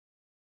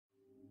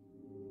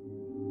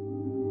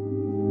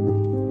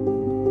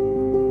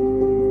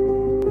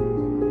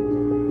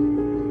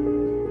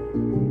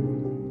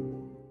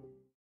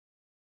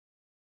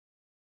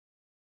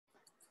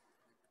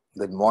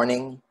Good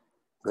morning,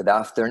 good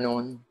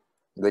afternoon,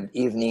 good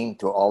evening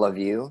to all of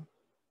you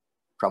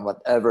from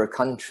whatever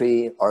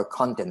country or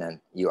continent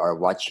you are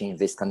watching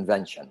this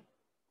convention.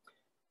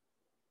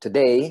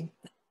 Today,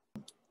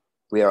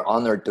 we are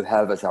honored to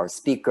have as our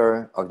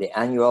speaker of the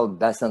annual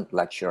Besant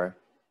lecture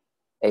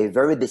a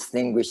very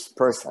distinguished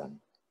person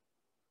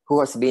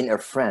who has been a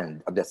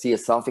friend of the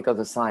Theosophical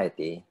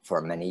Society for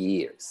many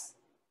years.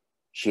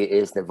 She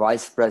is the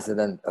Vice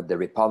President of the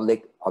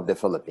Republic of the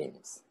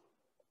Philippines.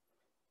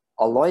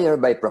 A lawyer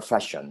by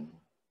profession,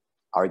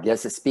 our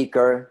guest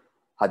speaker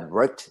had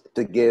worked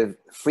to give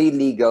free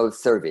legal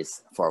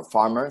service for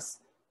farmers,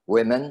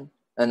 women,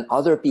 and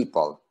other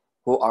people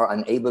who are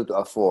unable to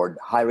afford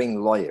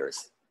hiring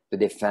lawyers to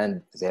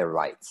defend their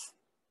rights.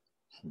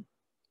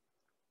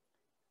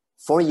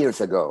 4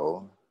 years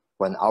ago,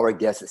 when our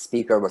guest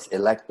speaker was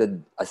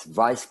elected as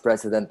Vice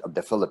President of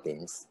the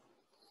Philippines,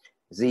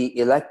 the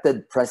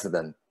elected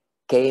president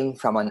came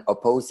from an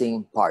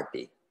opposing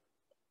party.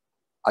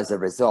 As a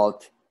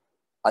result,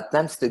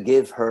 attempts to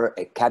give her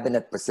a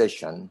cabinet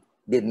position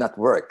did not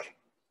work,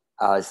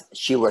 as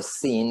she was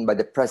seen by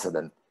the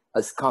president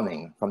as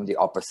coming from the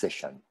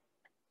opposition.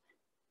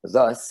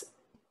 Thus,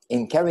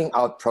 in carrying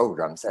out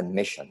programs and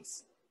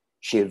missions,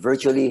 she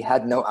virtually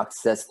had no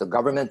access to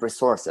government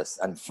resources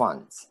and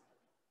funds,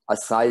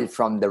 aside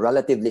from the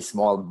relatively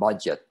small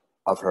budget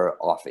of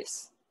her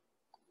office.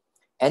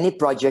 Any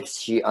projects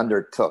she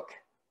undertook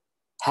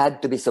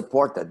had to be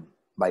supported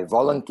by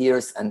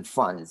volunteers and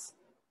funds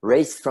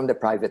raised from the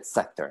private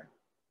sector.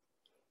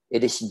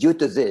 It is due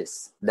to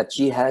this that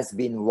she has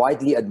been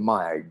widely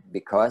admired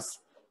because,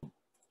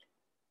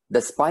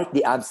 despite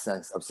the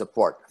absence of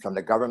support from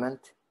the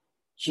government,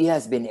 she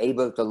has been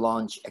able to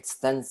launch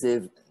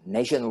extensive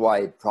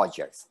nationwide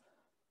projects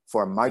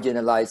for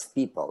marginalized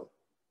people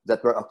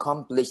that were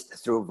accomplished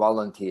through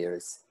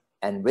volunteers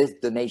and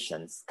with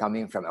donations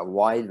coming from a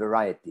wide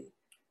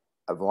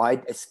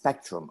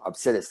spectrum of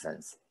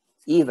citizens,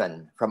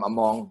 even from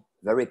among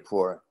very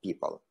poor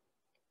people.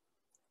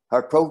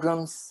 Her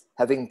programs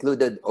have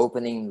included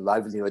opening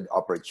livelihood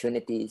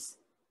opportunities,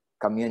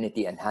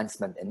 community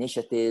enhancement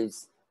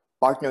initiatives,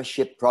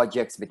 partnership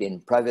projects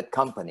between private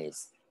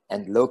companies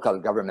and local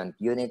government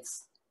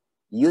units,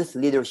 youth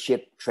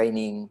leadership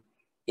training,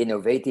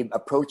 innovative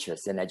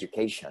approaches in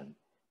education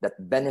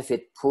that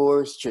benefit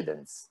poor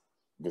students,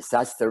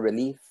 disaster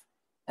relief,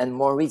 and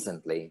more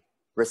recently,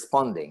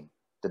 responding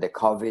to the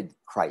COVID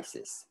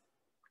crisis.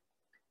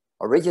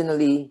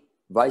 Originally,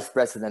 Vice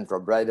President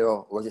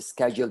Robredo was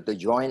scheduled to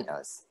join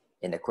us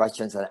in the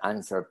questions and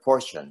answer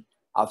portion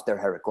after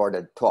her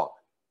recorded talk,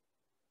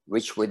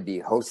 which would be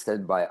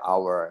hosted by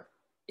our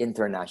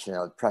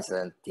international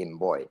president, Tim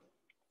Boyd.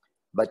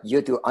 But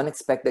due to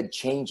unexpected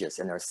changes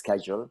in her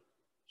schedule,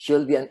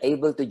 she'll be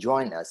unable to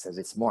join us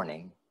this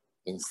morning.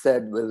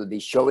 Instead, we will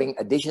be showing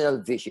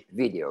additional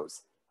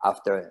videos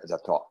after the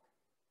talk.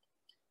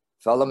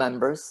 Fellow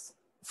members,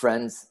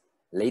 friends,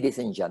 ladies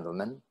and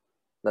gentlemen,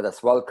 let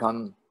us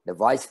welcome the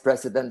Vice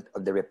President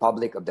of the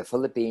Republic of the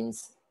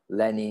Philippines,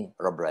 Leni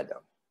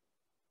Robredo.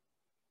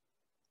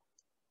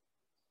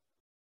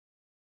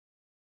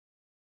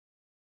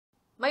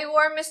 My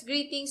warmest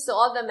greetings to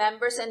all the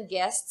members and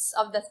guests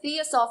of the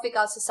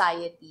Theosophical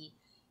Society,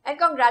 and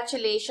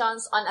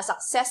congratulations on a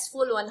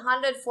successful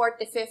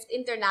 145th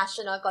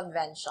International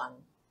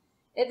Convention.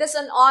 It is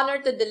an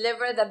honor to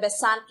deliver the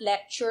Besant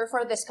lecture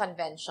for this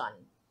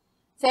convention.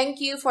 Thank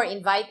you for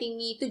inviting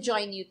me to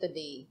join you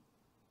today.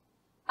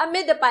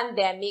 Amid a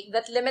pandemic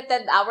that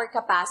limited our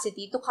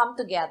capacity to come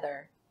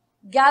together,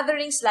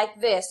 gatherings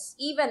like this,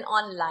 even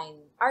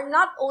online, are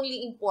not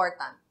only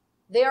important,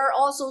 they are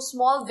also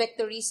small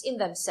victories in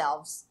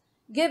themselves,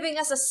 giving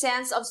us a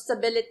sense of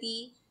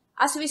stability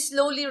as we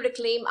slowly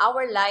reclaim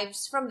our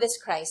lives from this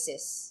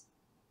crisis.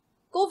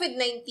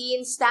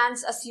 COVID-19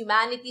 stands as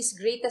humanity's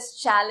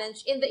greatest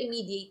challenge in the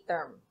immediate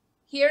term.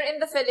 Here in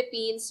the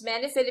Philippines,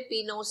 many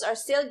Filipinos are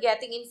still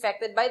getting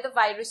infected by the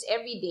virus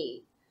every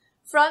day.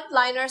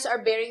 Frontliners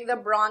are bearing the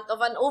brunt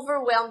of an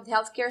overwhelmed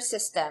healthcare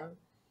system,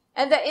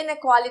 and the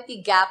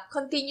inequality gap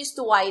continues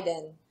to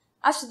widen,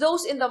 as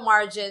those in the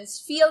margins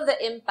feel the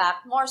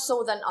impact more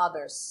so than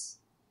others.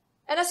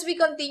 And as we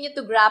continue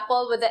to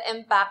grapple with the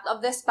impact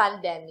of this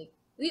pandemic,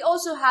 we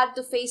also had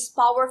to face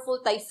powerful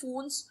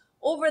typhoons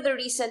over the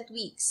recent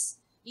weeks,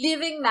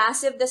 leaving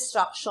massive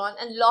destruction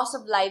and loss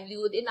of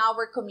livelihood in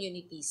our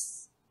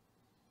communities.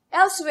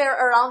 Elsewhere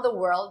around the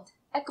world,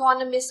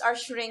 economies are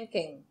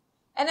shrinking,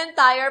 and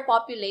entire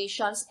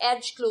populations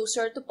edge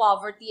closer to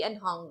poverty and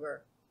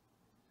hunger.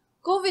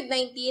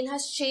 COVID-19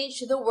 has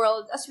changed the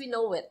world as we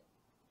know it.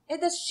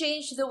 It has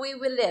changed the way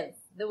we live,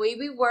 the way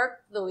we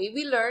work, the way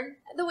we learn,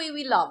 and the way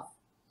we love.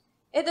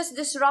 It has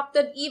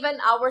disrupted even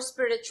our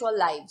spiritual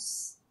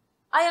lives.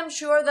 I am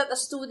sure that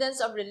as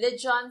students of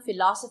religion,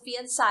 philosophy,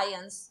 and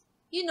science,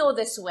 you know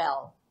this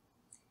well.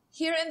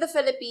 Here in the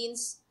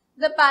Philippines,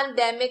 the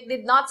pandemic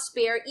did not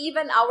spare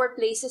even our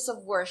places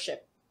of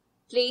worship,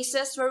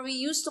 places where we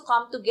used to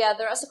come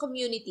together as a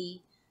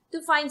community to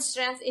find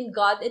strength in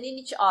God and in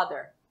each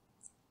other.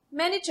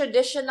 many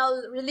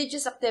traditional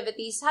religious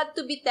activities had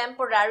to be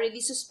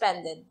temporarily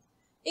suspended,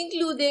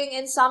 including,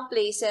 in some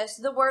places,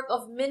 the work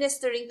of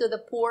ministering to the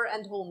poor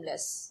and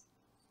homeless.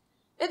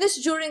 It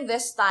is during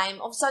this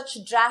time of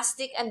such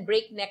drastic and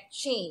breakneck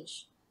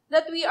change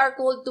that we are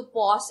called to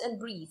pause and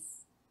breathe,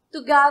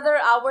 to gather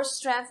our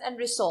strength and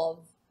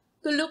resolve,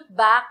 to look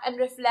back and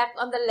reflect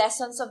on the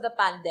lessons of the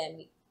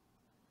pandemic.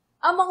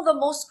 Among the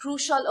most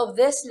crucial of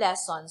these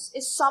lessons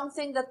is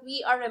something that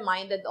we are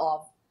reminded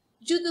of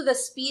due to the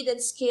speed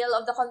and scale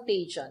of the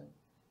contagion,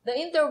 the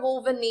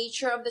interwoven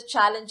nature of the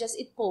challenges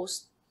it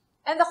posed,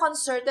 and the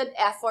concerted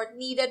effort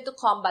needed to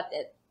combat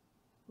it.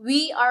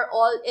 We are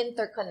all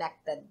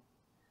interconnected.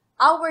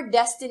 Our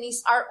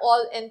destinies are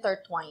all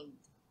intertwined.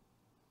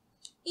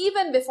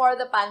 Even before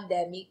the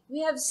pandemic,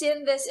 we have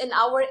seen this in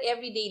our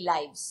everyday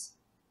lives.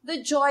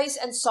 The joys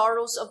and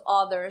sorrows of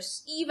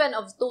others, even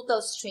of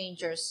total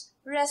strangers,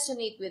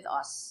 resonate with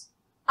us.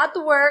 At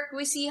work,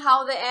 we see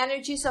how the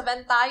energies of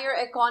entire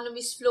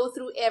economies flow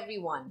through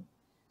everyone,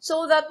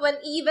 so that when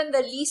even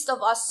the least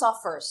of us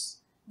suffers,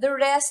 the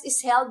rest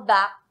is held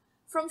back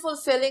from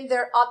fulfilling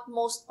their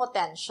utmost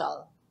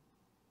potential.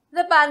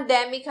 The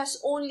pandemic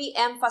has only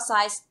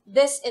emphasized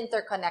this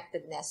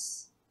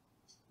interconnectedness.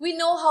 We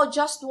know how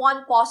just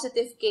one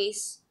positive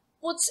case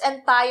puts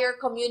entire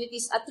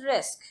communities at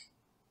risk.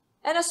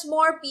 And as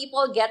more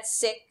people get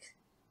sick,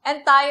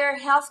 entire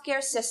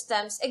healthcare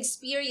systems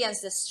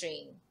experience the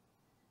strain.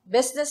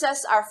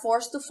 Businesses are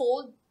forced to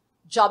fold,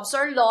 jobs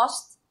are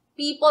lost,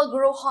 people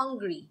grow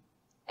hungry,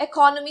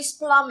 economies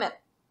plummet,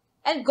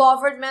 and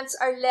governments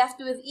are left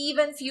with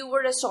even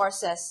fewer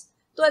resources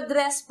to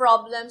address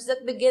problems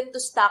that begin to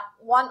stack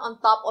one on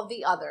top of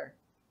the other.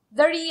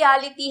 The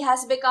reality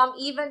has become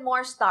even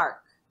more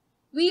stark.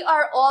 We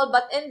are all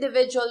but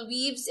individual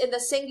weaves in the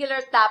singular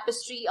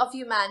tapestry of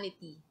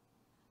humanity.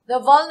 The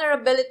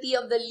vulnerability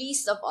of the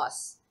least of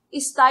us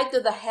is tied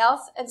to the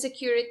health and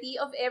security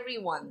of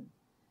everyone.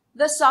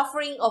 The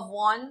suffering of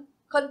one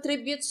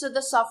contributes to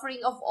the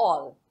suffering of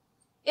all,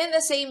 in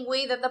the same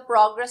way that the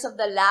progress of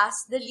the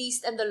last, the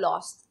least, and the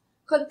lost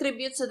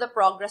contributes to the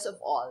progress of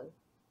all.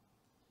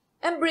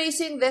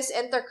 Embracing this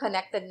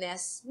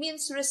interconnectedness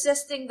means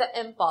resisting the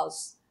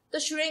impulse to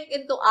shrink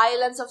into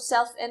islands of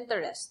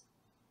self-interest,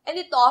 and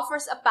it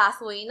offers a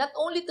pathway not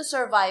only to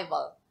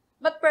survival,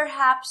 but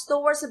perhaps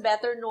towards a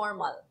better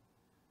normal.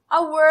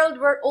 A world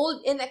where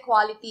old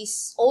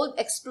inequalities, old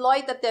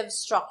exploitative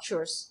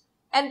structures,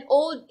 and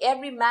old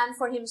every man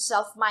for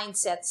himself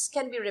mindsets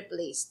can be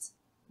replaced.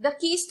 The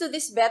keys to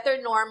this better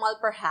normal,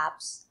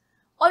 perhaps,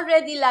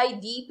 already lie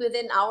deep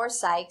within our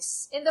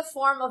psyches in the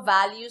form of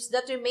values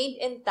that remained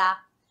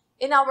intact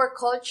in our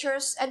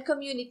cultures and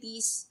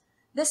communities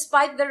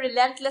despite the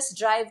relentless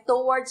drive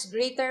towards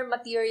greater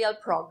material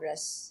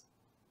progress.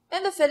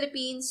 In the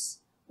Philippines,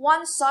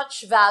 one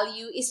such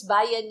value is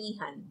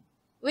bayanihan,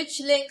 which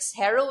links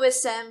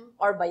heroism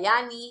or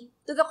bayani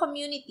to the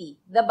community,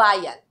 the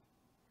bayan.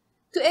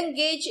 To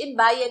engage in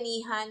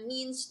bayanihan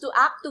means to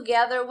act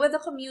together with the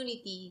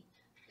community,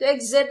 to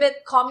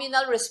exhibit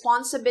communal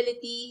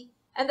responsibility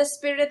and the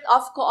spirit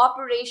of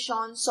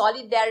cooperation,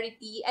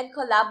 solidarity, and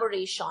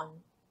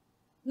collaboration.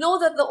 Know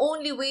that the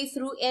only way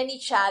through any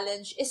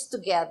challenge is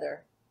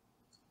together.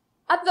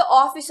 At the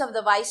office of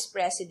the Vice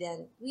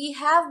President, we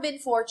have been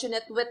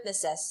fortunate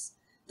witnesses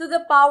to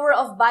the power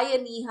of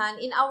bayanihan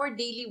in our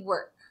daily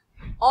work.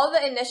 All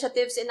the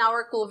initiatives in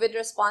our COVID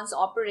response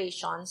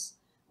operations,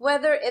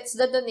 whether it's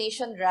the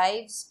donation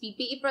drives,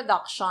 PPE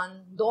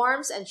production,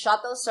 dorms and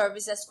shuttle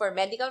services for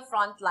medical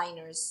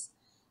frontliners,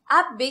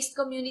 app-based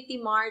community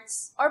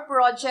marts, or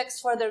projects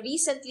for the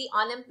recently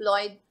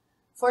unemployed,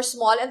 for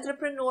small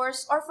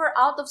entrepreneurs, or for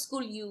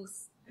out-of-school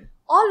youth,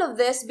 all of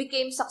this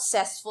became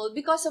successful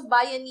because of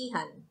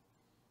bayanihan.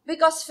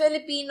 Because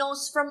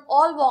Filipinos from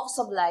all walks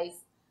of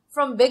life,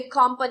 from big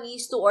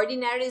companies to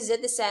ordinary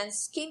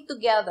citizens, came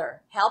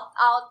together, helped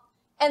out,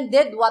 and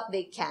did what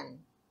they can.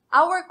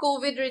 Our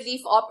COVID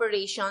relief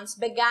operations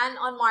began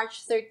on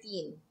March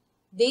 13,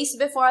 days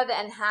before the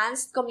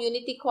enhanced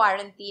community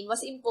quarantine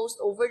was imposed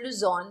over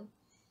Luzon,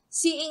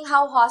 seeing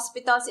how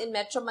hospitals in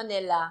Metro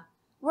Manila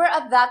were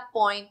at that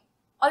point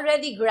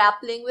already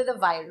grappling with the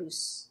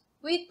virus.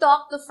 We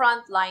talked to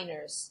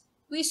frontliners.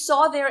 We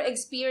saw their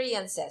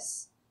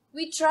experiences.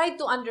 We tried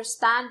to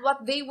understand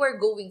what they were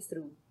going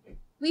through.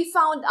 We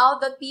found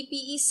out that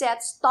PPE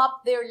sets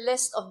topped their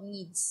list of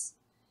needs.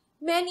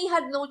 Many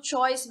had no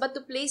choice but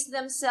to place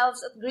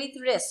themselves at great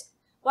risk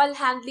while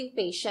handling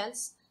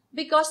patients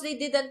because they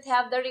didn't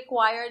have the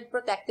required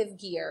protective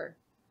gear.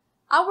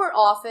 Our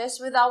office,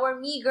 with our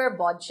meager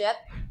budget,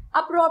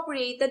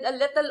 appropriated a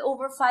little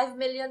over 5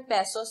 million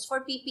pesos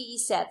for PPE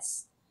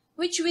sets,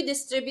 which we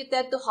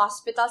distributed to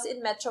hospitals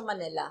in Metro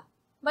Manila.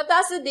 But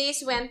as the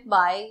days went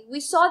by, we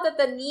saw that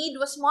the need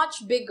was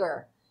much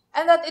bigger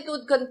and that it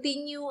would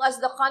continue as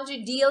the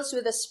country deals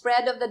with the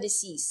spread of the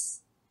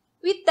disease.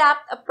 We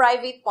tapped a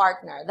private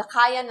partner, the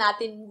Kaya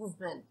Natin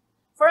movement,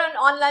 for an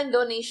online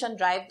donation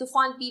drive to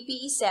fund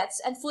PPE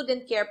sets and food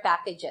and care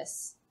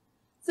packages.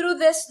 Through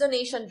this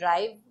donation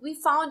drive, we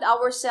found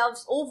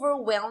ourselves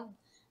overwhelmed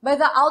by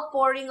the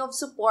outpouring of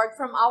support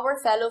from our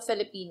fellow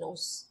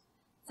Filipinos.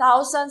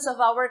 Thousands of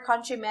our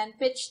countrymen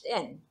pitched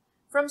in,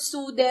 from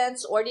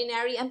students,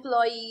 ordinary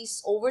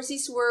employees,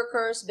 overseas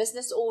workers,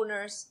 business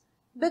owners,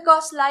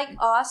 because like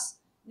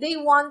us, they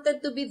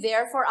wanted to be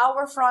there for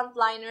our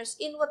frontliners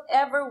in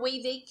whatever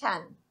way they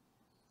can.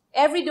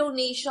 Every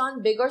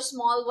donation, big or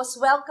small, was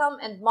welcome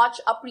and much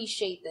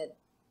appreciated.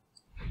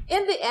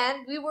 In the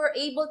end, we were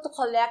able to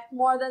collect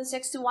more than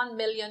 61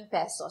 million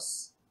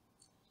pesos.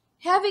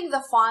 Having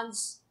the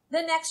funds,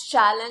 the next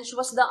challenge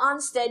was the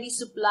unsteady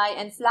supply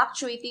and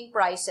fluctuating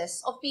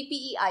prices of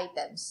PPE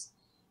items,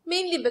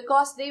 mainly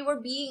because they were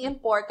being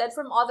imported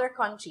from other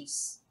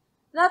countries.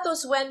 That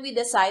was when we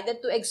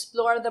decided to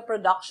explore the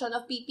production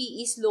of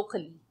PPEs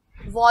locally.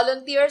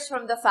 Volunteers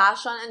from the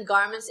fashion and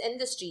garments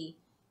industry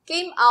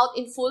came out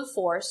in full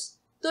force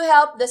to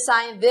help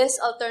design these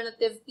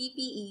alternative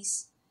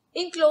PPEs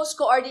in close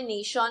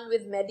coordination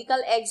with medical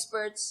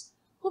experts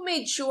who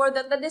made sure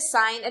that the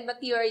design and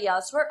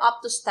materials were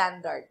up to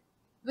standard.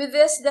 With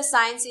these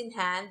designs in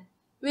hand,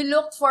 we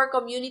looked for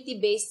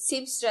community-based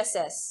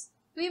seamstresses.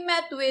 We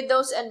met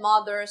widows and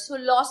mothers who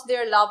lost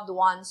their loved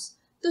ones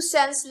to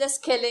senseless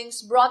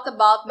killings brought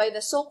about by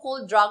the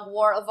so-called drug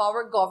war of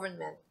our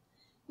government,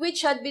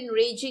 which had been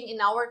raging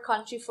in our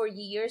country for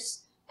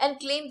years and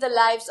claimed the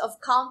lives of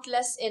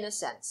countless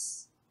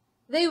innocents.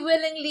 They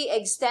willingly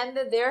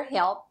extended their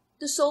help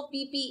to sew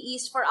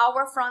PPEs for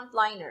our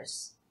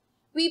frontliners.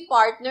 We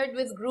partnered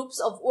with groups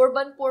of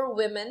urban poor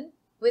women,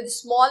 with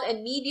small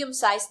and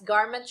medium-sized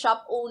garment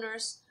shop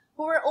owners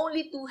who were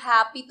only too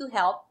happy to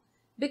help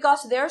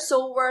because their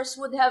sewers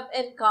would have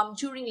income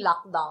during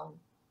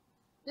lockdown.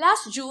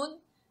 Last June,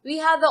 we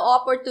had the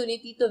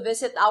opportunity to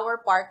visit our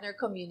partner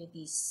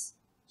communities.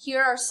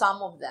 Here are some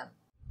of them.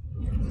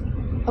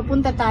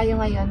 Papunta tayo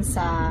ngayon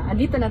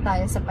andito na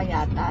tayo sa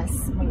Payatas.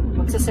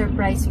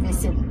 Magsa-surprise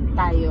visit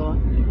tayo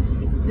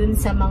dun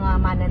sa mga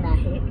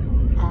mananahe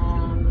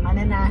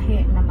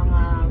na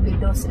mga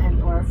widows and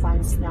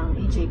orphans ng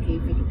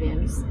EJK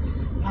victims.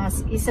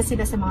 Isa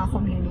sila sa mga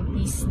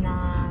communities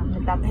na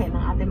nagtatahi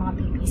ng ating mga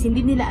PPEs.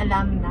 Hindi nila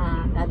alam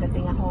na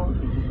dadating ako.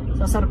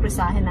 So,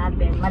 sorpresahin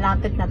natin.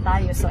 Malapit na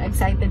tayo. So,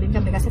 excited din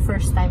kami kasi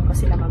first time ko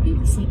sila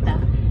mabibisita.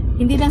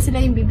 Hindi lang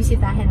sila yung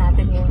bibisitahin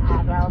natin ngayong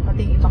araw,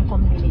 pati yung ibang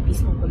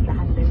communities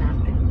pupuntahan din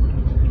natin.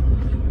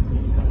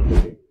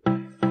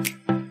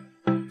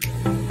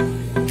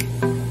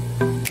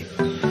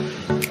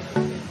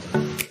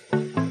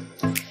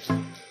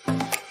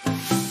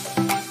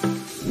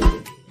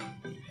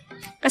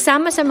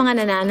 Kasama sa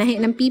mga nananahi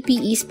ng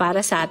PPEs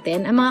para sa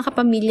atin ang mga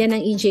kapamilya ng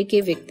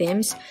EJK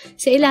victims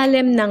sa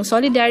ilalim ng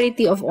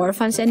Solidarity of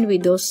Orphans and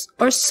Widows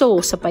or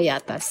SOW sa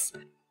Payatas.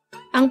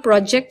 Ang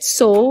Project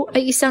SOW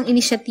ay isang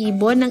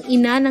inisyatibo ng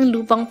Ina ng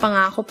Lupang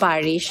Pangako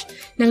Parish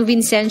ng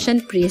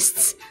Vincentian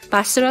priests,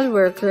 pastoral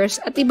workers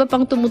at iba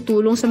pang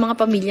tumutulong sa mga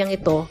pamilyang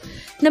ito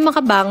na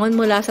makabangon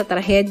mula sa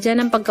trahedya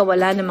ng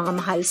pagkawala ng mga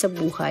mahal sa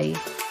buhay.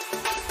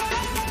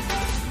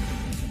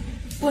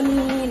 Po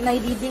ni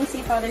naididing si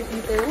Father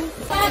Peter.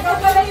 Ito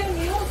pala yung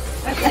news.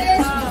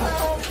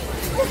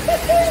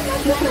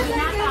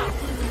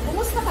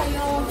 Kumusta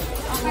kayo?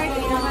 Okay,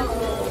 naman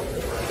po.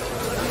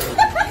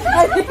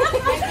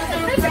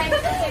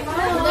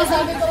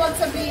 Sabi ko wag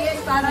sabihin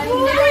para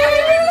hindi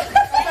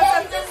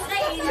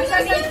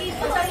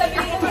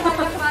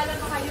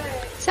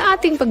Sa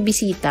ating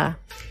pagbisita,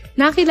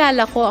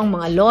 nakilala ko ang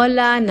mga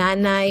lola,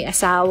 nanay,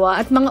 asawa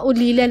at mga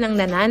ulila ng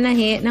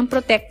nananahe ng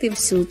protective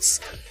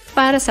suits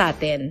para sa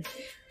atin.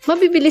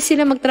 Mabibilis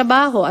sila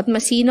magtrabaho at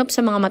masinop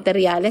sa mga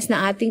materyales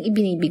na ating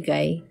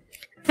ibinibigay.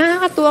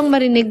 Nakakatuwang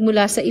marinig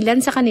mula sa ilan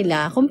sa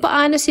kanila kung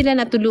paano sila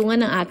natulungan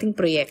ng ating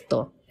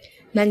proyekto.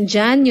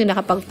 Nandyan yung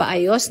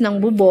nakapagpaayos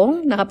ng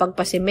bubong,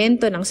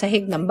 nakapagpasemento ng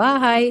sahig ng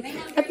bahay,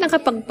 at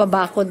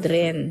nakapagpabakod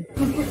rin.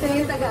 Gusto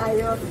yung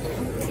taga-ayos.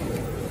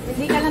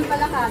 Hindi ka lang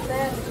pala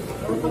cutter.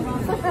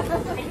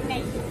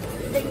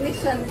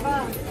 Technician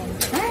pa.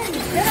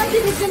 Pero ang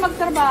bilis yung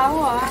magtrabaho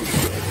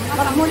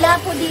Mula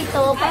po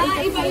dito,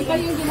 iba-iba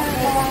yung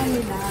ginagawa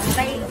nila.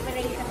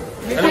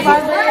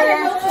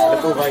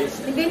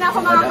 Hindi na ako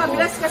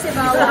makapag-bless kasi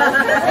bawal.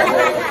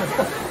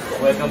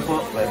 Welcome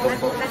po. Welcome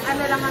po.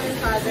 Nag-ano lang kami,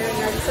 Father,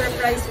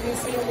 nag-surprise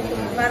visit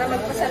para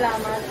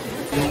magpasalamat.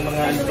 Yung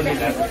mga ano po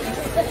nila,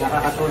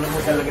 nakakatulong mo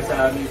talaga sa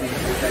amin.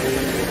 Dahil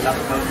yung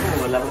lockdown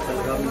po, wala ko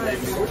talaga kami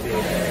live music.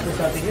 Ito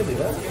sa atin yun, di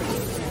ba?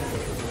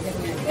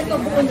 Ito,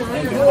 buo na.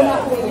 Buo na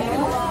po yan.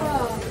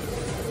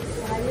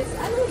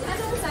 Anong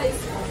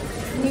size?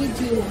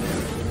 Medium.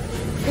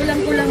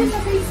 Kulang-kulang. Sa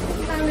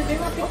Facebook namin, may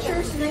mga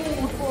pictures na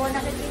yun. po,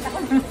 nakikita ko.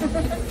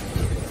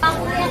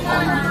 Father,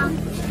 salamat.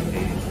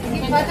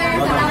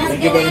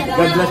 Thank you,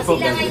 God bless po.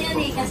 Sila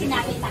ngayon kasi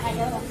nakita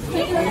kayo.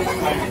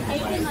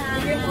 Thank you,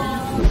 ma'am.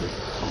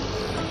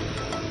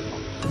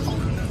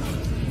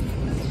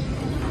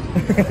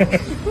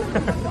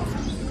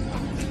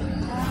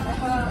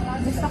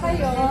 Gusto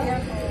kayo?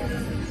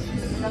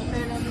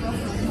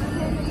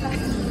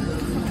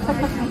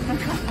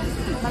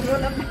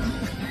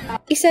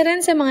 Isa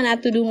rin sa mga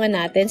natulungan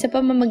natin sa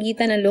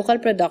pamamagitan ng local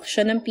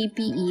production ng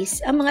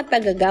PPEs ang mga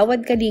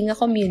taga-Gawad Kalinga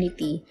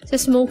community sa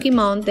Smoky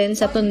Mountain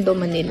sa Tondo,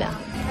 Manila.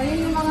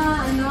 Ayun yung mga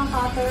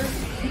cutter.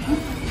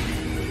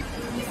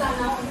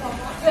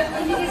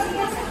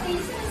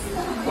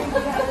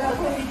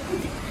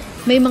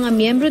 May mga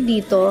miyembro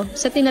dito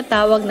sa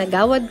tinatawag na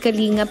Gawad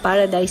Kalinga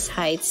Paradise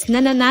Heights na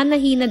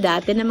nananahi na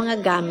dati ng mga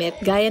gamit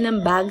gaya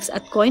ng bags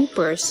at coin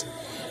purse,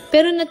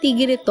 pero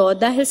natigil ito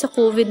dahil sa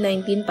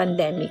COVID-19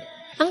 pandemic.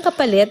 Ang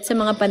kapalit sa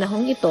mga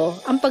panahong ito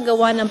ang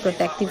paggawa ng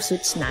protective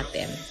suits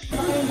natin.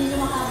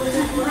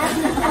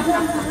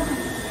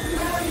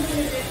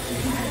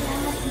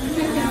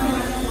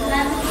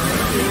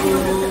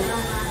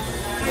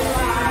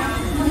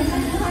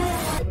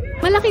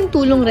 Malaking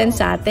tulong rin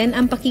sa atin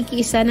ang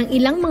pakikiisa ng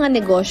ilang mga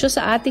negosyo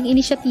sa ating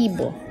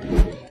inisyatibo.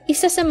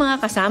 Isa sa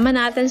mga kasama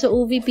natin sa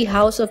OVP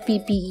House of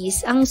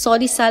PPEs ang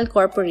Solisal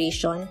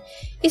Corporation,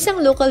 isang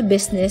local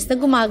business na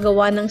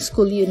gumagawa ng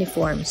school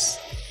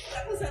uniforms.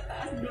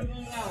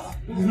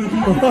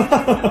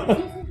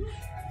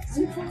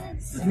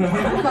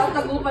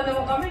 Tagupan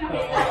naman kami.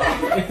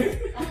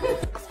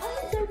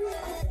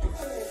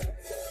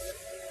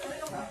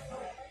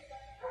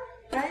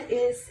 That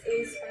is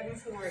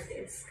Spanish word.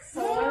 It's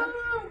salt,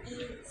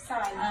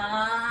 sun.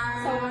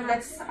 So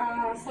that's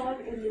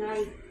salt and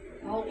light.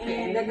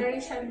 Okay. And the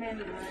Grecian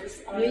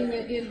members are,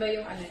 Yun ba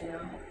yung ano niya?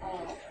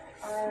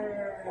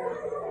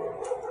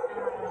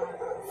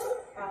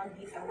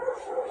 dito.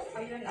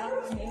 Ayun ang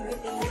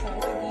invitation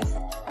to this.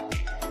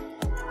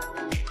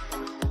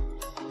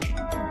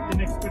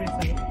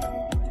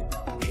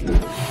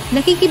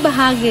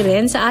 Nakikibahagi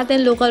rin sa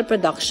ating local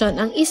production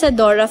ang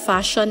Isadora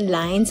Fashion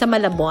Line sa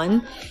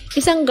Malabon,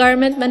 isang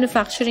garment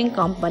manufacturing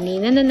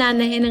company na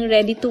nananahi ng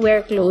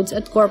ready-to-wear clothes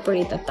at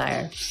corporate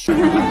attire.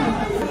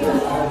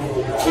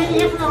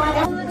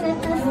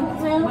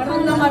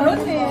 Maroon na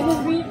maroon eh.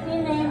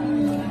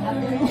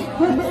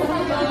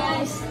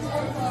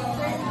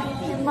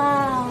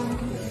 Ma'am.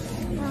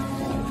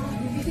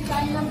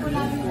 Bibigyan lang po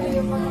namin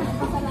yung mga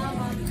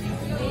pasalamat.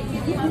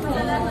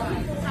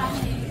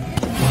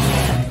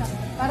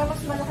 Para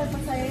mas malaki pa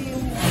sa'yo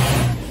yung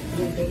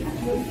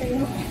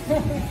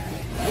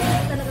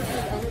Talaga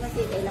ako kasi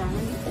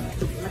kailangan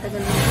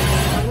matagal na.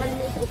 Pag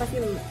malinis ko kasi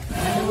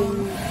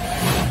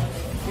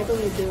ito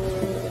medyo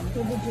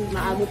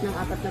maabot ng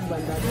 4 na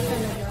buwan bago.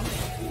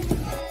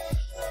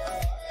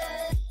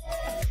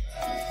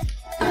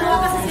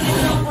 Kasi sila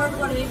ng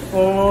corporate.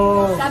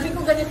 Sabi ko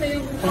ganito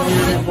yung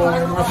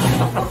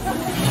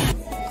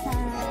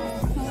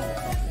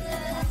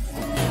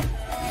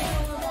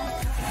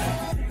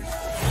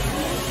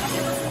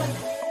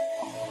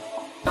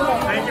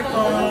Thank you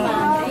po.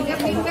 ingat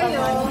din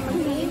kayo.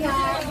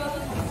 Ingat.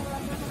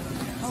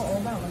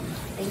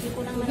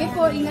 Sige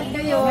po, ingat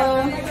kayo.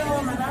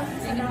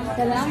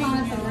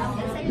 Salamat.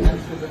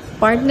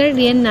 Partner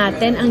rin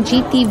natin ang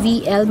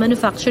GTVL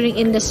Manufacturing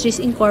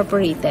Industries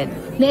Incorporated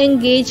na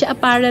engage sa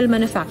apparel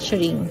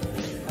manufacturing.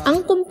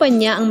 Ang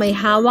kumpanya ang may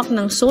hawak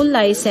ng sole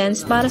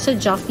license para sa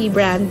Jockey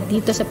brand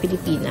dito sa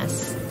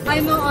Pilipinas. I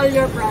know all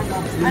your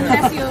products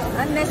unless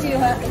you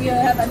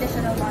have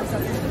additional ones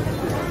of it.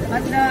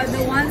 But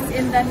the ones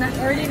in the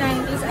early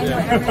 90s, I know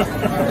everything.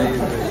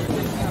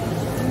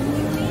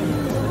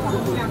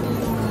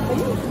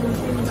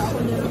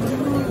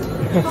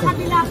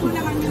 Pakabila po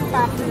naman yung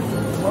package.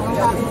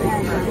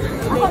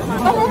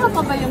 Pareho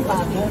pa ba yung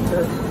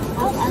package?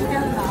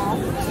 Until now,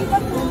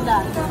 iba't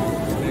pundan.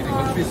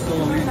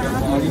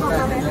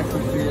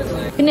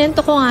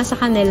 Pinento ko nga sa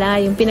kanila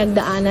yung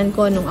pinagdaanan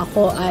ko nung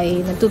ako ay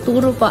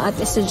nagtuturo pa at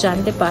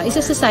estudyante pa. Isa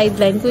sa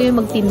sideline ko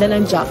yung magtinda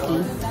ng jockey.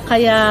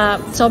 Kaya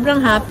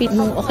sobrang happy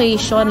nung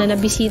occasion na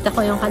nabisita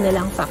ko yung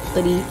kanilang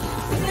factory.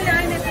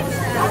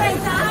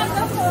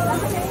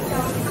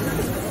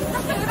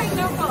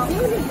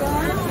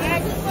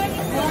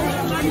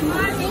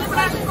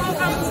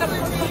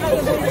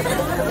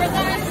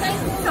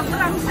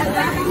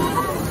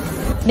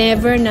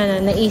 Never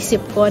na naisip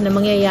ko na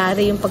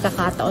mangyayari yung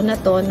pagkakataon na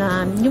to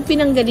na yung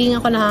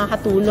pinanggalingan ko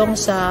nakakatulong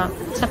sa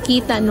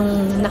kita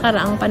nung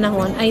nakaraang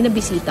panahon ay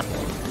nabisita ko.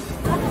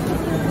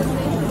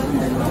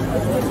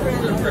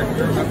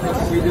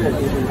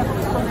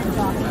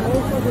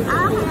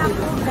 Kaya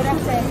po,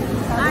 kasi,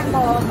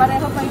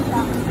 pareho pa yung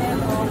package.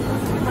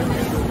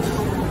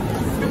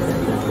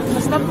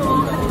 Basta po.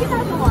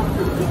 Ginagawa.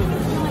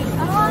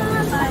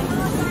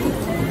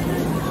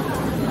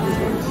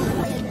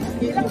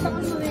 Ilang taon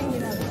mo na yung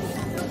ginagawa?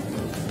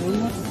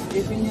 Almost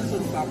 18 years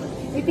old pa ako.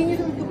 18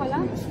 years old ka pala?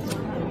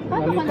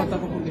 Paano ka Nalipat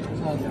ako kung dito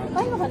sa Asia.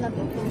 Paano ka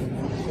natuto?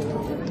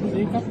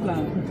 Sikap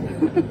lang.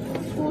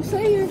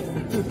 Pusay eh.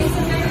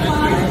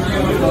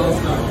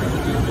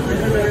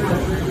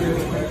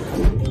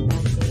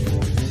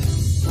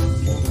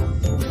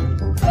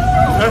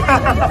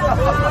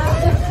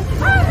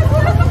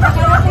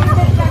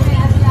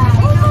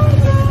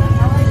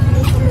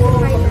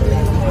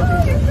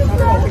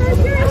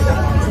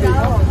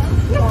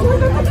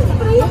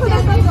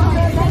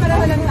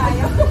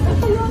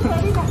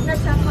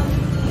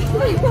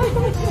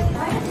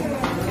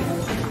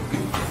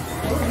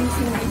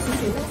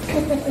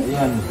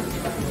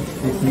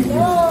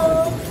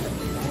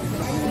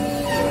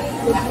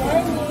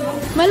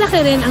 Malaki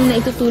rin ang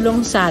naitutulong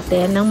sa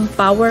atin ng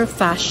Power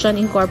Fashion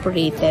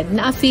Incorporated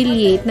na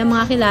affiliate ng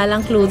mga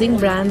kilalang clothing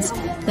brands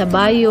na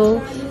Bayo,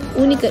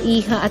 Unica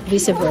Iha at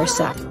vice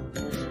versa.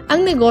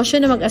 Ang negosyo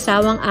ng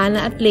mag-asawang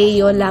Ana at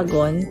Leo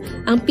Lagon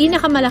ang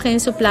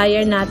pinakamalaking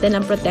supplier natin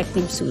ng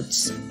protective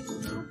suits.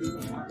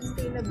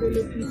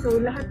 Sustainability. So,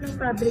 lahat ng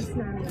fabrics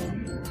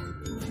namin,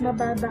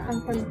 mababa ang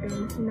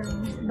content ng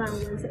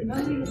bawal sa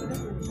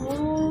environment.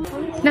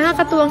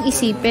 Nakakatuwang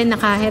isipin na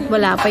kahit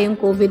wala pa yung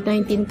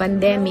COVID-19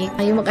 pandemic,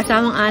 yung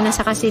mag-asawang Ana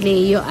sa si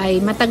Leo ay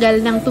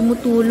matagal nang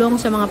tumutulong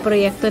sa mga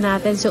proyekto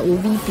natin sa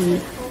OVP.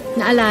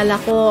 Naalala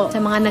ko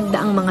sa mga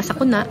nagdaang mga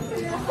sakuna,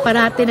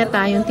 parati na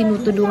tayong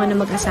tinutulungan ng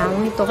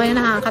mag-asawang ito. Kaya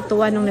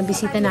nakakatuwa nung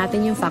nabisita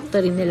natin yung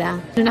factory nila.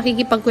 Nung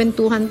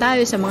nakikipagkwentuhan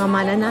tayo sa mga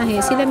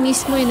mananahe, sila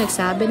mismo yung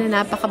nagsabi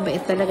na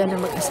napakabait talaga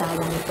ng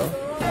mag-asawang ito.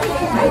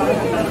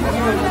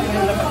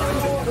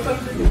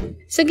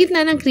 Sa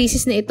gitna ng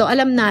krisis na ito,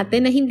 alam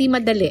natin na hindi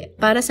madali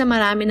para sa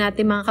marami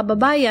nating mga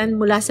kababayan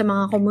mula sa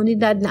mga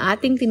komunidad na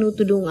ating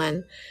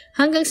tinutulungan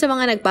hanggang sa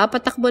mga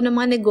nagpapatakbo ng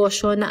mga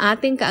negosyo na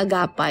ating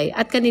kaagapay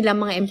at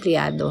kanilang mga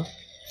empleyado.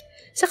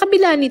 Sa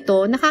kabila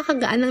nito,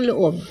 nakakagaan ng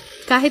loob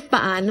kahit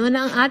paano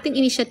na ang ating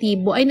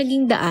inisyatibo ay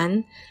naging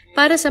daan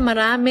para sa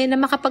marami na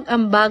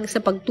makapag-ambag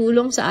sa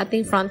pagtulong sa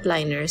ating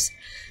frontliners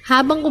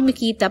habang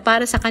kumikita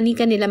para sa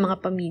kani-kanilang mga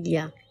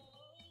pamilya.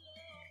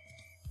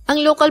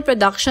 Ang local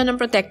production ng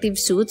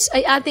protective suits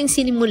ay ating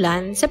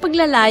sinimulan sa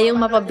paglalayong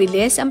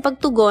mapabilis ang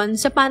pagtugon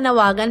sa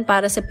panawagan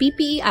para sa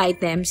PPE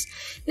items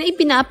na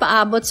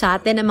ipinapaabot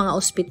sa atin ng mga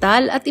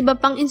ospital at iba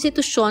pang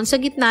institusyon sa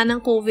gitna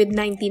ng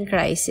COVID-19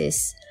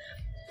 crisis.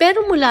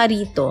 Pero mula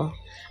rito,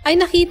 ay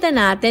nakita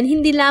natin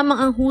hindi lamang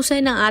ang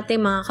husay ng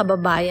ating mga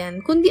kababayan,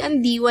 kundi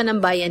ang diwa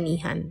ng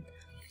bayanihan.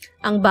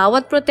 Ang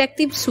bawat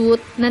protective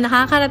suit na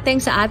nakakarating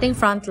sa ating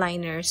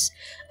frontliners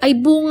ay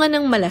bunga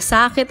ng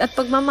malasakit at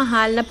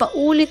pagmamahal na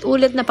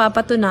paulit-ulit na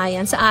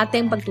papatunayan sa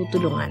ating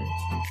pagtutulungan.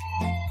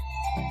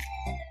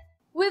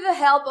 With the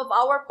help of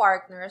our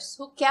partners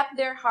who kept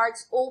their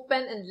hearts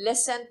open and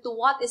listened to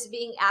what is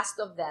being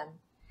asked of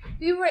them,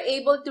 we were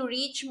able to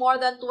reach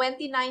more than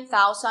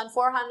 29,432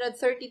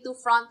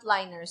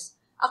 frontliners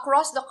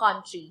across the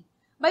country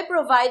by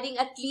providing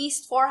at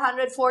least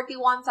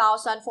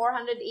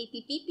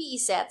 441,480 PPE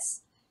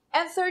sets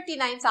and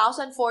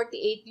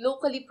 39,048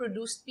 locally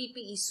produced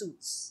PPE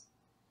suits.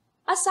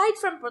 Aside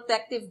from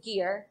protective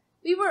gear,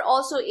 we were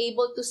also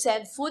able to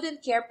send food and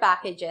care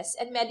packages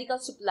and medical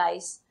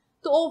supplies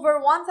to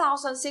over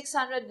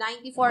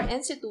 1,694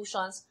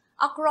 institutions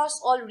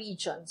across all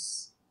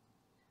regions.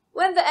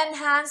 When the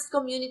enhanced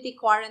community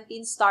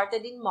quarantine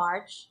started in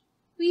March,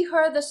 we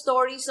heard the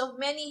stories of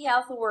many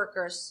health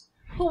workers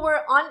who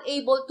were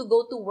unable to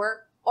go to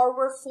work or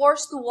were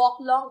forced to walk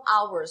long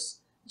hours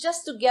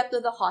just to get to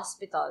the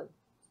hospital.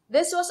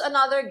 This was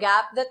another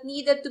gap that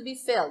needed to be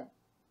filled.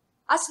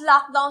 As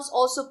lockdowns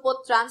also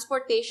put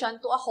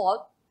transportation to a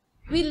halt,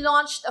 we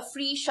launched a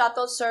free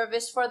shuttle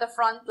service for the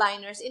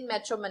frontliners in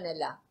Metro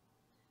Manila.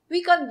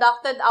 We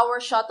conducted our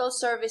shuttle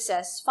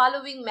services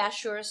following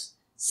measures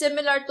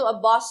similar to a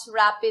bus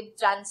rapid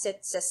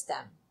transit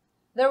system.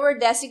 There were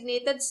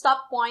designated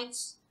stop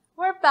points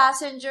where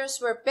passengers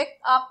were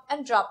picked up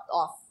and dropped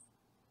off.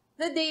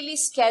 The daily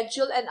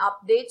schedule and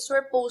updates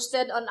were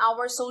posted on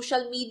our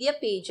social media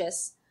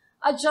pages,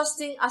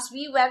 adjusting as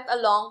we went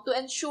along to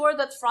ensure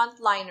that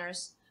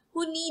frontliners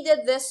who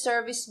needed this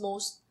service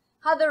most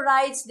had the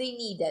rides they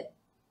needed.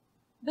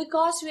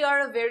 Because we are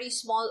a very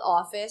small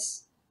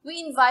office,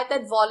 we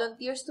invited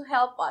volunteers to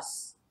help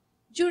us.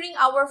 During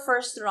our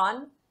first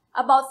run,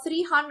 about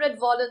 300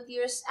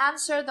 volunteers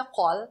answered the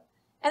call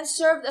and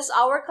served as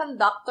our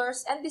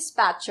conductors and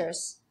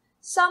dispatchers,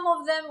 some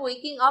of them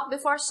waking up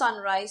before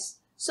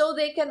sunrise so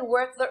they can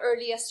work the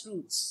earliest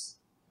routes.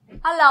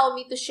 Allow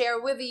me to share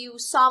with you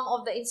some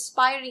of the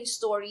inspiring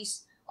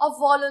stories of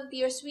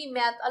volunteers we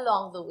met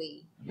along the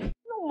way.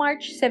 Noong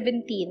March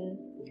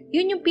 17,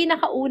 yun yung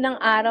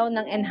pinakaunang araw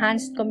ng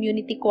enhanced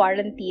community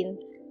quarantine,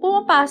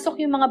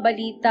 pumapasok yung mga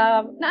balita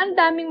na ang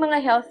daming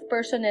mga health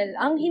personnel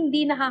ang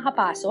hindi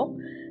nakakapasok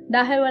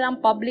dahil walang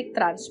public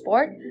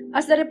transport.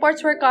 As the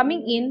reports were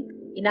coming in,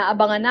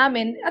 inaabangan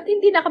namin at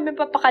hindi na kami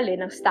papakali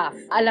ng staff.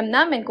 Alam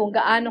namin kung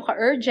gaano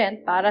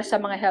ka-urgent para sa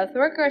mga health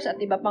workers at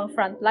iba pang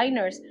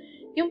frontliners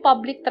yung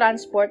public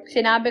transport.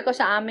 Sinabi ko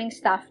sa aming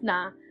staff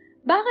na,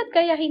 bakit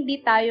kaya hindi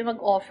tayo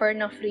mag-offer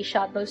ng free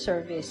shuttle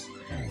service?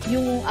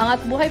 Yung Angat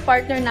Buhay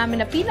partner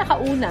namin na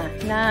pinakauna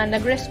na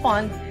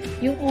nag-respond,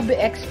 yung UB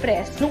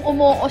Express. Nung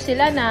umuo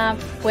sila na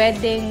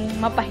pwedeng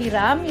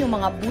mapahiram yung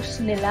mga bus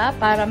nila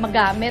para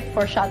magamit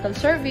for shuttle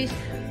service,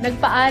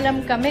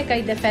 nagpaalam kami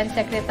kay Defense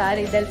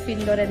Secretary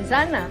Delphine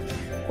Lorenzana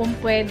kung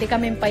pwede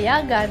kaming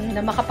payagan na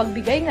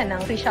makapagbigay nga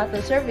ng free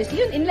shuttle service.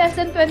 Yun, in less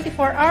than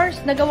 24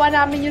 hours, nagawa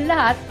namin yung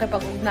lahat.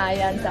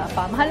 Kapag-ugnayan sa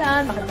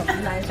pamahalaan,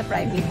 makapag-ugnayan sa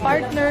private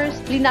partners,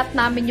 linat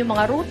namin yung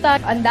mga ruta.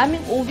 Ang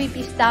daming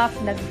OVP staff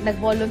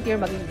nag-volunteer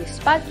maging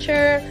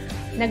dispatcher,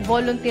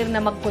 nag-volunteer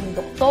na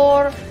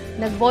mag-conductor,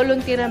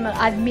 nag-volunteer na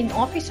mag-admin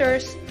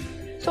officers.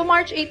 So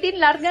March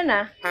 18, larga na.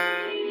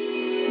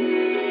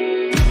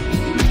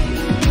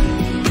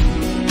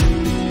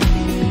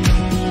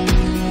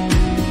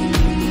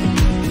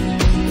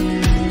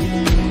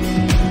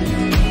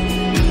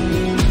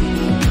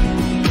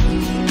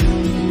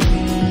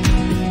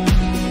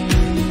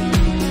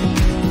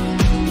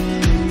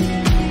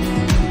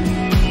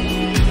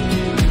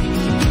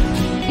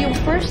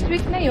 First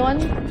week na yon,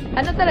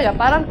 ano talaga,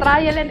 parang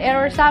trial and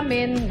error sa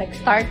amin.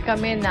 Nag-start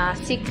kami na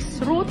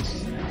 6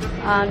 routes,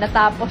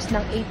 natapos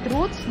ng 8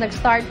 routes.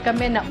 Nag-start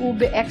kami na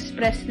UB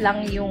Express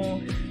lang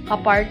yung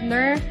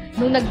kapartner.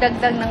 Nung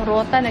nagdagdag ng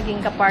rota,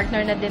 naging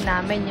kapartner na din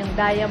namin yung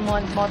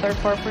Diamond Motor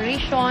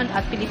Corporation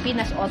at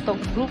Pilipinas Auto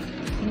Group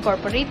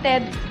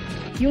Incorporated.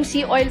 Yung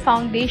Sea Oil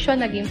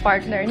Foundation, naging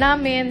partner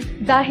namin.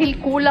 Dahil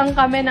kulang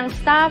kami ng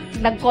staff,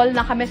 nag-call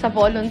na kami sa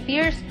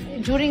volunteers.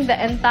 During the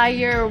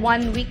entire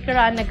 1 week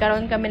run,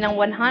 nagkaroon kami ng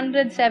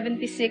 176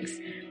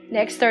 na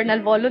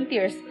external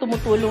volunteers.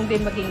 Tumutulong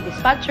din maging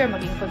dispatcher,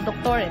 maging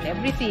conductor, and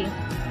everything.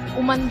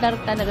 Umandar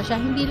talaga siya,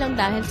 hindi lang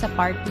dahil sa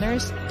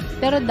partners,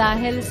 pero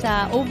dahil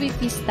sa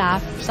OVP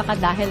staff, saka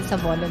dahil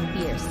sa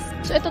volunteers.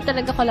 So ito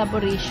talaga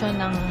collaboration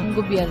ng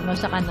gobyerno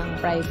saka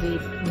ng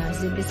private na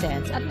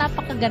citizens. At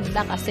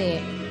napakaganda kasi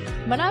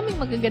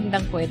maraming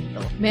magagandang kwento.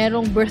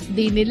 Merong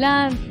birthday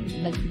nila,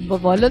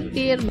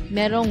 nag-volunteer.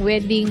 Merong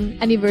wedding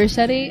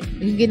anniversary,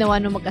 yung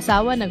ginawa ng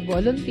mag-asawa,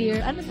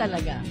 nag-volunteer. Ano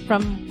talaga?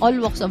 From all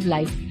walks of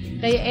life.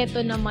 Kaya ito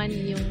naman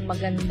yung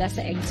maganda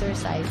sa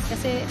exercise.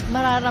 Kasi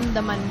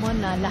mararamdaman mo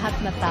na lahat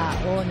na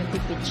tao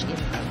nagpipitch in.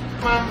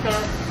 Thank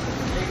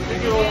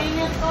you.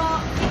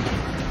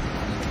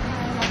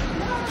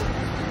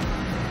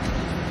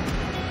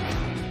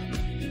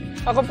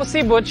 Ako po si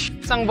Butch,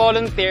 isang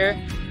volunteer.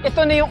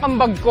 Ito na yung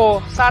ambag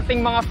ko sa ating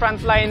mga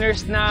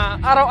frontliners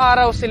na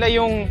araw-araw sila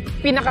yung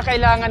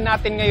pinakakailangan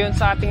natin ngayon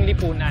sa ating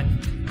lipunan.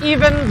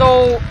 Even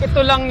though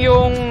ito lang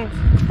yung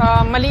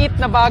maliit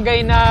na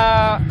bagay na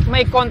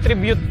may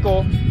contribute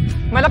ko,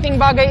 malaking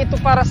bagay ito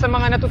para sa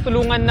mga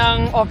natutulungan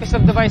ng Office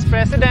of the Vice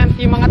President,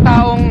 yung mga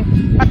taong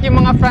at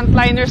yung mga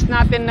frontliners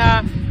natin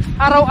na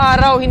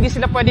araw-araw hindi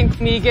sila pwedeng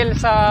tumigil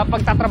sa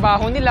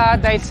pagtatrabaho nila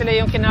dahil sila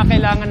yung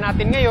kinakailangan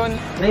natin ngayon.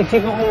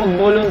 Naisip ko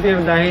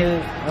mag-volunteer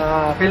dahil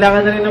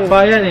kailangan na rin ng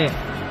bayan eh.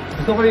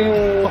 Gusto ko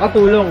yung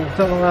makatulong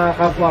sa mga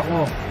kapwa ko.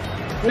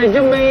 Medyo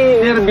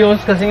may nervyos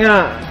kasi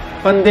nga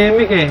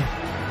pandemic eh.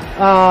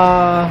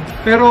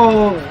 Pero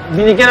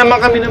binigyan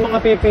naman kami ng mga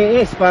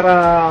PPEs para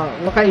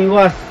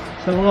makaiwas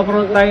sa mga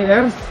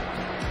frontliners.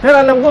 Pero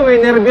alam ko may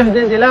nervyos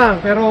din sila.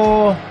 Pero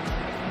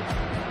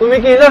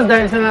tumikilos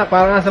dahil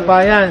para sa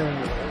bayan.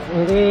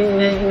 Hindi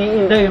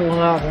iniinda yung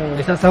mga kung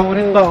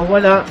isasahurin ba o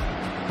wala.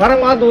 Para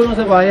makatulong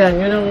sa bayan.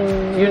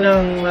 Yun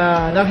ang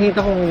nakita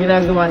kong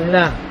ginagawa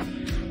nila.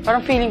 Parang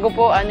feeling ko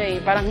po,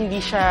 parang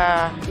hindi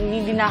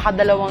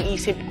nakakadalawang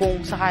isip kung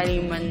sakali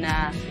man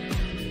na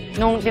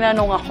nung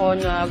tinanong ako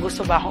na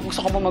gusto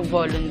ko ba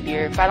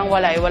mag-volunteer. Parang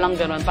walang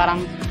ganun.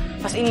 Parang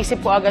mas inisip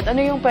ko agad, ano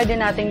yung pwede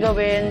natin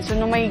gawin? So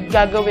nung may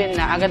gagawin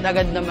na,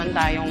 agad-agad naman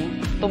tayong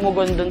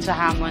tumugon dun sa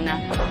hamon na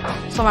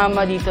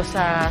sumama dito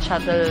sa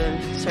shuttle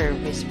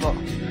service po.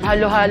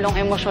 Halo-halong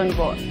emosyon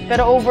po.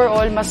 Pero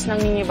overall, mas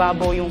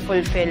nangingibabaw yung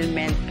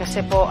fulfillment.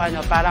 Kasi po,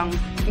 parang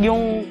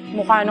yung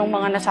mukha ng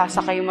mga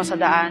nasasakay mo sa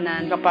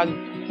daanan kapag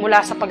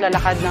mula sa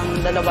paglalakad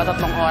ng 2-3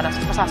 oras,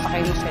 pasasakay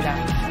mo sila.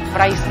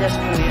 Priceless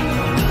po yun.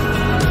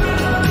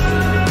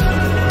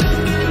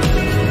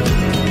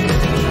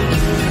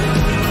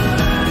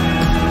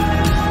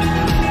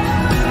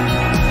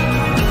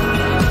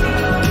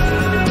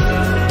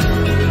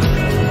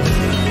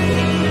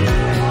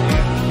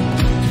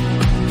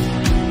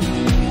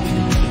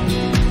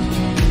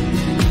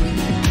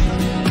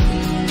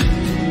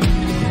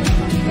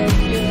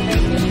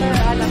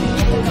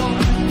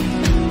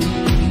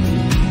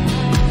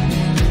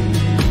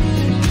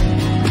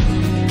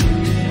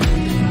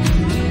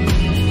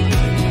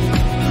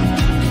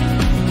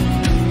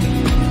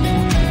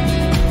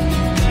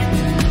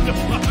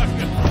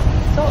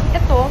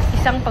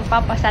 Isang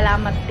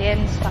pagpapasalamat din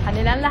sa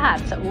kanilang lahat,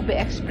 sa UB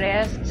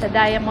Express, sa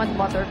Diamond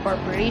Motor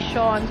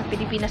Corporation, sa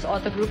Pilipinas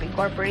Auto Group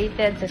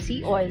Incorporated, sa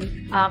Sea Oil.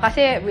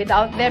 Kasi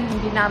without them,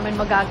 hindi namin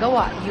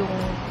magagawa yung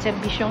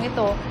serbisyong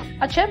ito.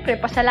 At syempre,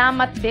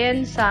 pasalamat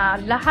din sa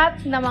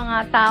lahat ng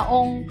mga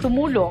taong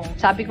tumulong.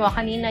 Sabi ko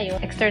kanina, yung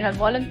external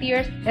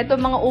volunteers, ito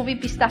mga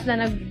OVP staff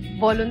na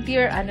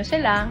nag-volunteer,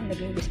 sila,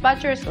 naging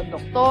dispatchers,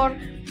 conductor,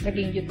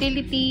 naging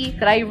utility,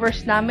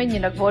 drivers namin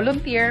yung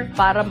nag-volunteer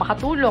para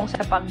makatulong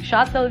sa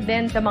pag-shuttle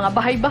din sa mga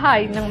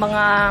bahay-bahay ng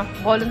mga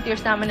volunteers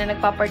namin na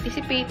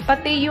nagpa-participate.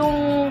 Pati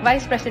yung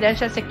Vice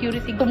Presidential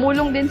Security,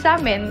 tumulong din sa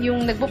amin,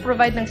 yung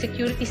nagpo-provide ng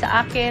security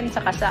sa akin,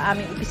 saka sa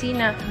aming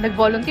opisina.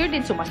 Nag-volunteer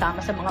din,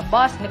 sumasama sa mga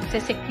bus,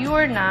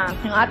 nag-secure na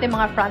yung ating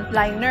mga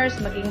frontliners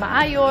maging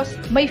maayos.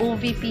 May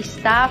OVP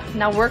staff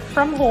na work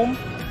from home,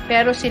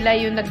 pero sila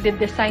yung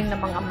nagde-design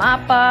ng mga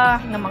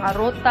mapa, ng mga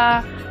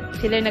ruta.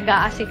 Sila yung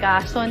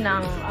nag-aasikaso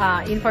ng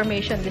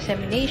information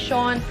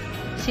dissemination.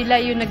 Sila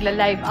yung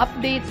nagla-live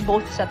updates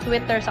both sa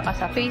Twitter saka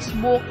sa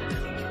Facebook.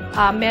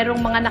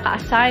 Merong mga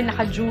naka-assign,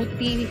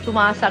 naka-duty,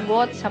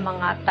 sumasagot sa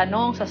mga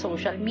tanong sa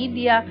social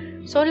media.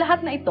 So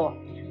lahat na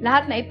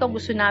ito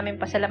gusto namin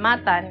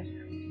pasalamatan.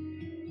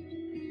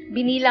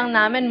 Binilang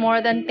namin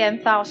more than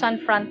 10,000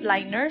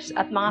 frontliners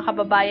at mga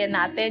kababayan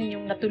natin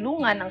yung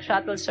natulungan ng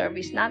shuttle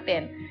service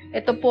natin.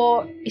 Ito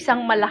po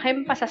isang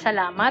malaking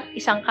pasasalamat,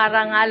 isang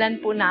karangalan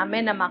po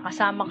namin na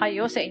makasama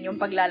kayo sa inyong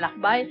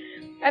paglalakbay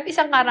at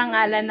isang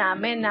karangalan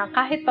namin na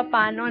kahit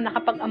papano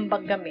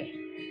nakapag-ambag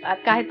kami.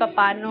 At kahit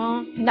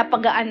papano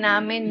napagaan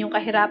namin yung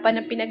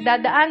kahirapan na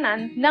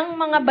pinagdadaanan ng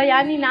mga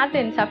bayani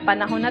natin sa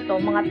panahon na to,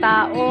 mga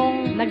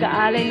taong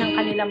nag-aalay ng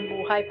kanilang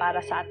buhay para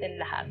sa atin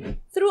lahat.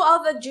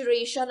 Throughout the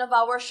duration of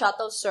our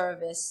shuttle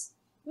service,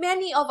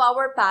 many of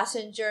our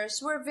passengers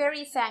were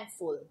very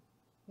thankful.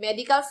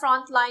 Medical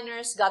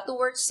frontliners got to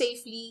work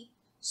safely,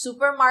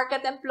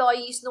 supermarket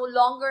employees no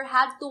longer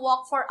had to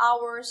walk for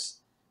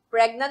hours,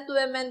 pregnant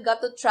women got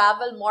to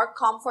travel more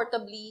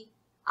comfortably,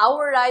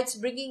 our rides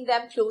bringing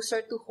them closer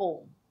to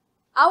home.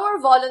 Our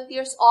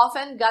volunteers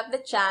often got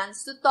the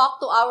chance to talk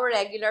to our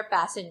regular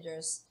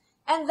passengers,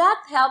 and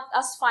that helped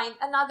us find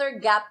another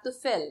gap to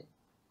fill.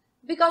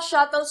 Because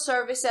shuttle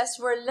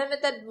services were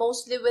limited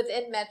mostly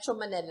within Metro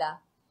Manila,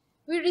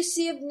 we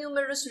received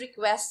numerous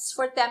requests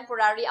for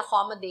temporary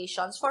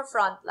accommodations for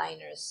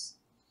frontliners.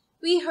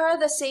 We heard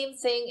the same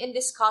thing in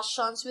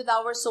discussions with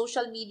our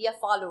social media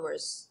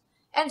followers,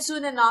 and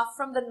soon enough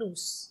from the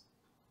news.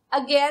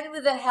 Again,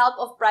 with the help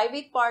of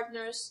private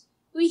partners,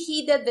 we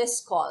heeded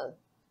this call.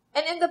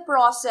 And in the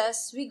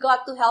process, we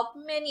got to help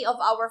many of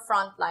our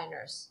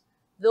frontliners.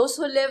 Those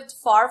who lived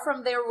far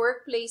from their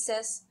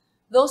workplaces,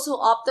 those who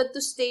opted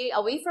to stay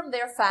away from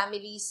their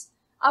families,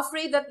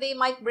 afraid that they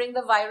might bring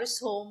the virus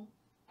home,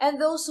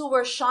 and those who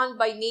were shunned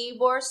by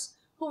neighbors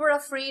who were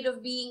afraid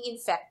of being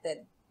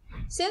infected.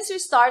 Since we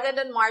started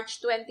on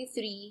March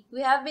 23,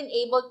 we have been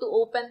able to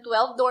open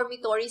 12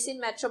 dormitories in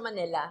Metro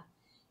Manila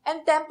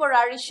and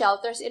temporary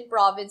shelters in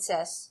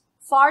provinces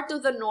far to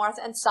the north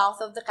and south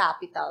of the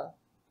capital.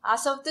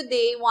 As of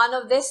today, one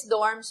of these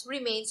dorms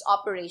remains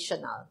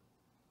operational.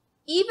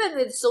 Even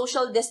with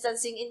social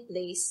distancing in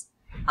place,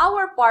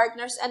 our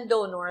partners and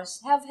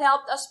donors have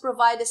helped us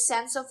provide a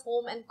sense of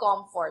home and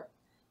comfort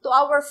to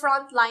our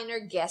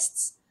frontliner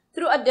guests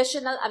through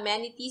additional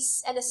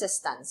amenities and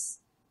assistance.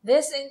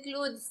 This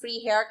includes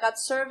free haircut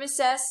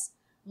services,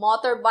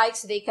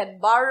 motorbikes they can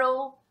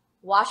borrow,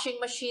 washing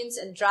machines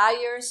and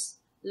dryers,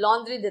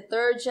 laundry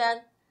detergent,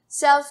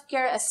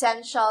 self-care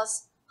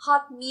essentials,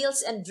 hot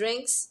meals and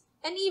drinks,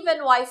 and even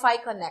Wi-Fi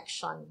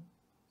connection.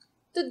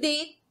 To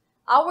date,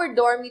 our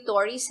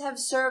dormitories have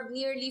served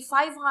nearly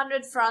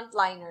 500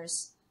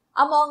 frontliners,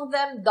 among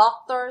them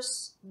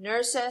doctors,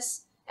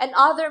 nurses, and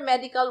other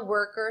medical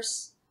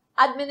workers,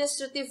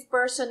 administrative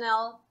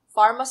personnel,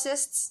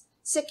 pharmacists,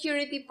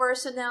 security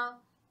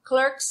personnel,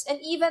 clerks, and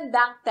even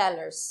bank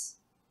tellers.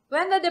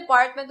 When the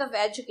Department of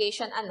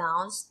Education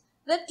announced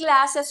that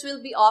classes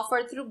will be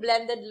offered through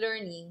blended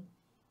learning,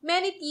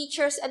 many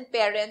teachers and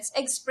parents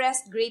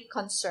expressed great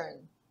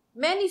concern.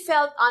 Many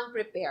felt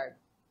unprepared.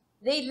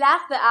 They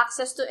lacked the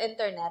access to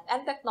internet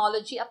and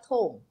technology at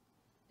home.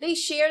 They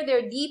shared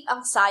their deep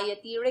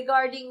anxiety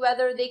regarding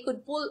whether they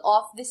could pull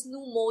off this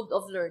new mode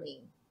of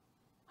learning.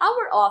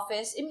 Our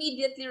office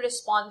immediately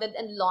responded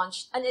and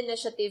launched an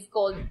initiative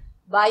called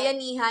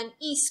Bayanihan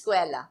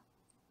E-Eskwela.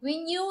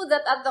 We knew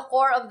that at the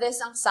core of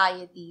this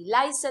anxiety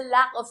lies a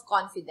lack of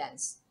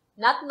confidence,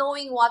 not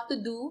knowing what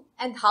to do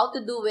and how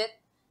to do it,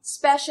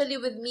 especially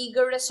with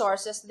meager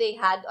resources they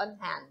had on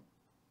hand.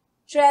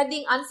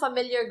 Treading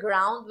unfamiliar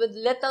ground with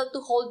little to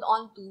hold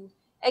on to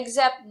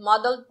except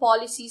muddled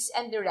policies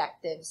and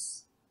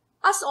directives.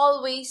 As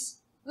always,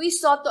 we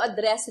sought to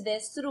address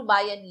this through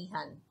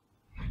Bayanihan.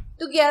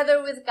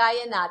 Together with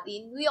Kaya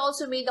Natin, we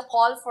also made a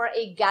call for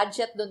a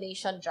gadget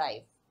donation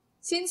drive.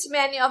 Since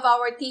many of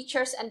our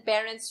teachers and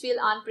parents feel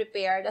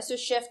unprepared as we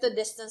shift to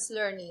distance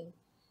learning,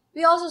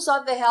 we also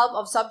sought the help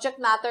of subject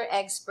matter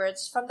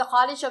experts from the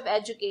College of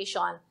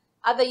Education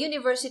at the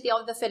University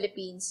of the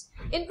Philippines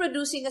in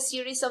producing a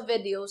series of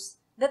videos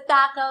that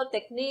tackle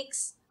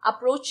techniques,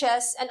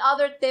 approaches, and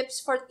other tips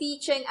for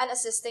teaching and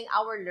assisting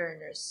our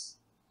learners.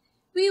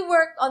 We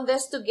worked on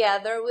this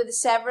together with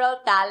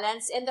several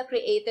talents in the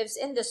creatives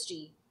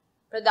industry,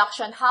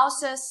 production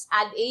houses,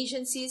 ad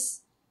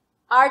agencies,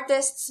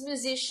 artists,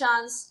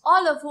 musicians,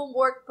 all of whom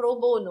work pro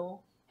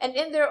bono and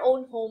in their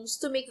own homes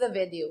to make the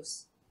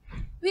videos.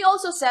 We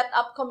also set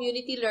up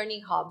community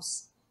learning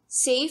hubs,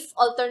 safe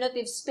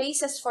alternative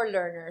spaces for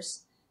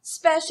learners,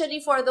 especially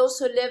for those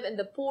who live in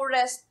the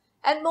poorest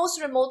and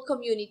most remote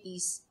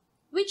communities,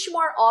 which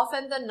more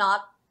often than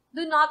not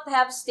do not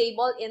have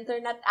stable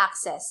internet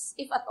access,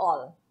 if at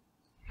all.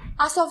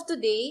 As of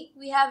today,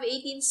 we have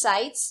 18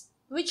 sites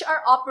which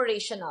are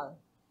operational,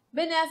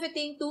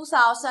 benefiting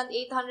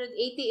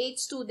 2,888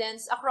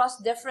 students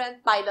across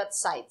different pilot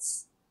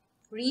sites.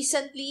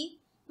 Recently,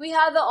 we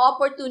had the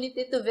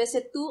opportunity to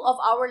visit 2 of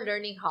our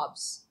learning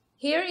hubs.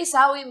 Here is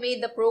how we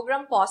made the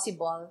program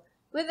possible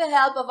with the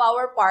help of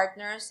our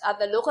partners at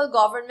the local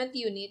government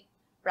unit,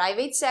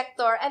 private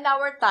sector, and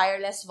our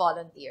tireless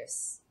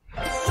volunteers. So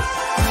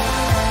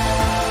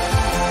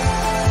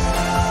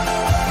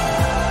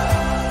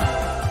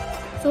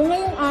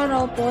ngayong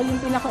araw po, yung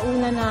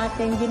pinakauna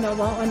natin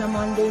ginawa on a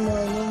Monday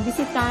morning,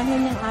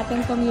 bisitahin yung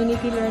ating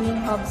Community Learning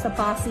Hub sa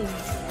Pasig.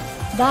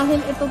 Dahil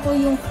ito po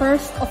yung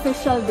first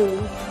official day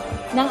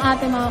ng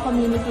ating mga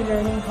Community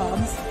Learning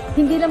Hubs,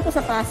 hindi lang po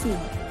sa Pasig.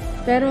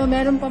 Pero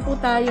meron pa po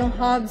tayong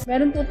hubs,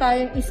 meron po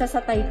tayong isa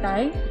sa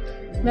Taytay,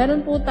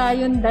 meron po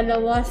tayong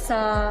dalawa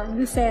sa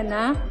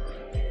Lucena,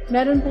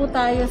 meron po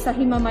tayo sa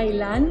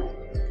Himamaylan,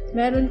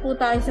 meron po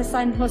tayo sa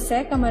San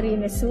Jose,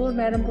 Camarines Sur,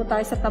 meron po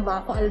tayo sa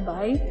Tabaco,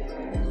 Albay.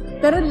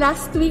 Pero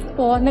last week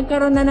po,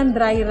 nagkaroon na ng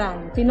dry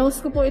run.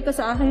 Pinost ko po ito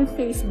sa aking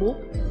Facebook.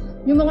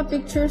 Yung mga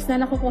pictures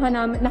na nakuha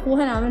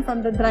namin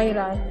from the dry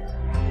run.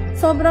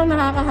 Sobrang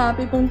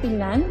nakaka-happy pong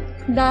tingnan.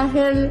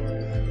 Dahil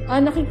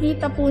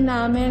nakikita po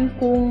namin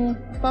kung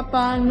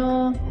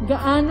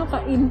gaano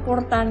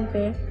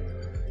ka-importante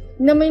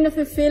na may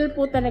nafe-fill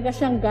po talaga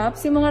siyang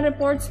gaps. Yung mga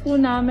reports po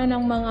namin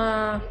ng mga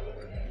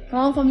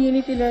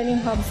community learning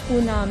hubs po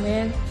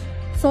namin.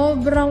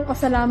 Sobrang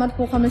pasalamat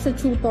po kami sa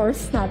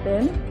tutors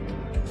natin.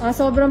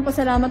 Sobrang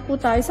pasalamat po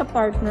tayo sa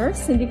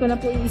partners, hindi ko na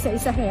po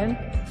iisa-isahin.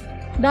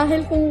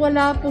 Dahil kung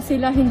wala po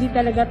sila, hindi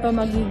talaga to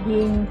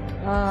magiging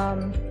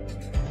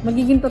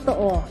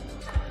totoo.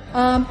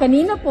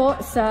 Kanina po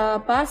sa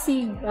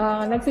Pasig,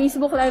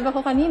 nag-Facebook live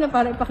ako kanina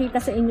para ipakita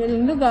sa inyo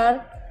yung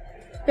lugar.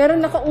 Pero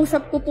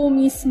nakausap ko po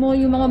mismo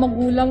yung mga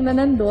magulang na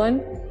nandun.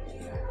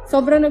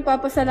 Sobrang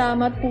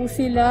nagpapasalamat po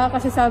sila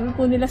kasi sabi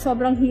po nila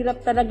sobrang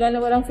hirap talaga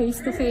na walang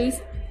face-to-face.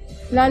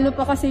 Lalo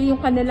pa kasi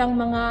yung kanilang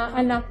mga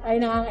anak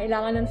ay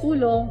nangangailangan ng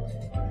tulong.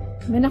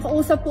 May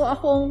nakausap po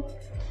akong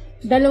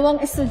 2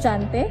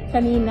 estudyante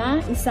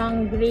kanina,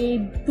 isang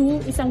grade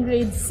 2, isang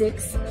grade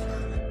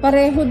 6.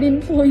 Pareho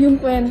din po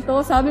yung kwento.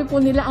 Sabi po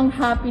nila ang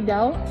happy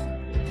daw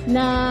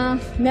na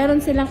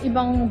meron silang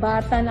ibang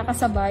bata na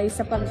kasabay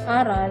sa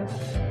pag-aral.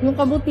 Yung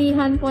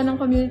kabutihan po ng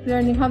community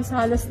learning hubs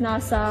halos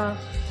nasa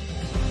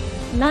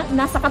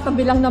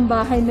katabi lang ng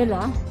bahay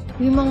nila.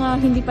 Yung mga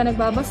hindi pa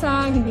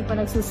nagbabasa, hindi pa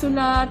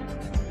nagsusulat.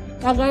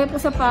 Kagaya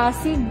po sa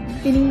Pasig,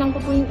 tinignan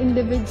ko po yung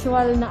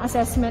individual na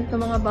assessment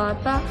ng mga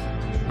bata.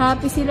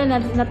 Happy sila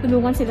na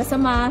natulungan sila sa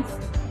math.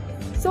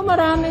 So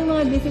maraming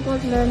mga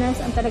difficult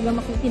learners ang talaga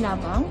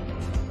makikinabang.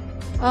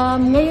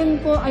 Ngayon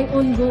po ay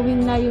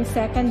ongoing na yung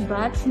second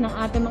batch ng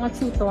ating mga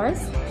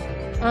tutors.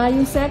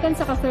 Yung second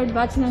sa third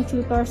batch ng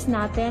tutors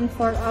natin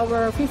for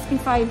our 55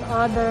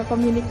 other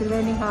community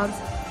learning hubs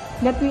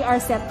that we are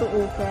set to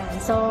open.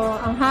 So,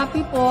 ang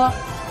happy po,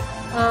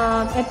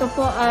 ito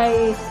po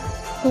ay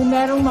kung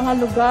merong mga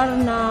lugar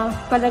na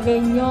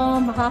palagay nyo,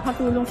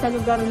 makakatulong sa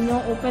lugar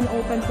nyo, open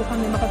po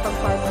kami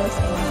makipag-partners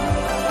po.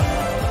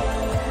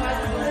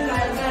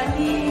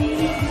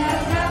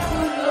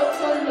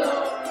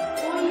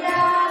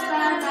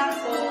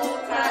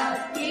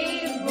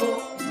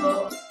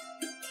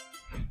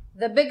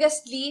 The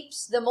biggest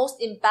leaps, the most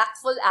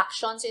impactful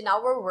actions in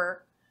our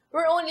work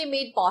were only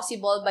made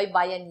possible by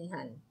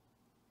bayanihan.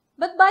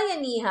 But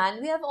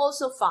bayanihan, we have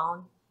also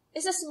found,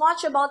 is as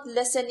much about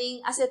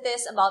listening as it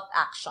is about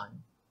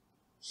action.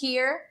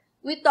 Here,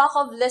 we talk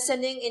of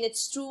listening in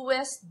its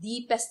truest,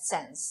 deepest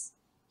sense.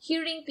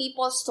 Hearing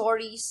people's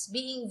stories,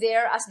 being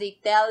there as they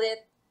tell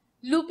it,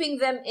 looping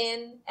them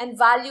in, and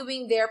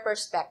valuing their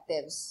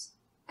perspectives.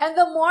 And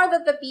the more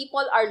that the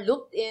people are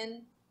looped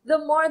in, the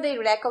more they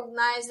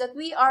recognize that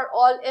we are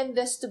all in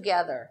this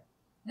together.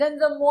 Then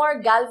the more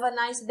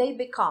galvanized they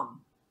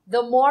become,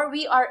 the more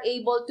we are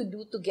able to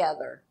do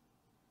together.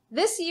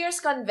 This year's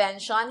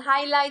convention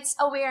highlights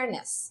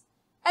awareness,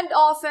 and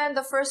often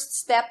the first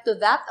step to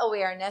that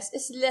awareness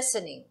is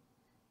listening.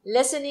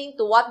 Listening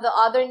to what the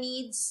other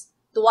needs,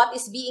 to what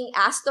is being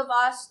asked of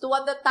us, to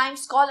what the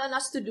times call on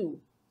us to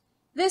do.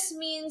 This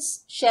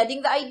means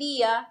shedding the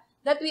idea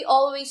that we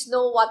always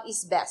know what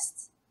is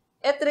best.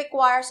 It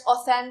requires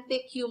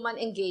authentic human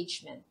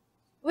engagement,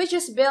 which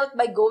is built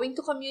by going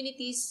to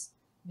communities,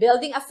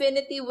 building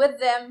affinity with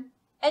them,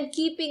 and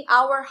keeping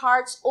our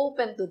hearts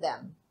open to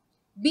them.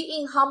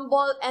 Being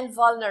humble and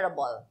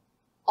vulnerable.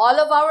 All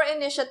of our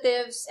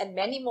initiatives and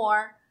many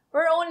more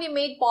were only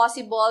made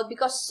possible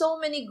because so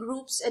many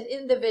groups and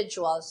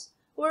individuals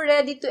were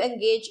ready to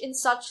engage in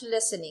such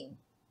listening.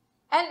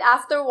 And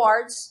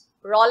afterwards,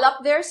 roll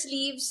up their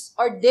sleeves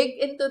or dig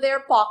into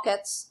their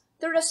pockets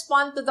to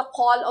respond to the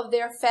call of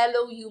their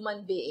fellow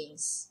human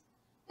beings.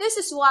 This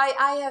is why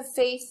I have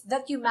faith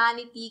that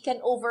humanity can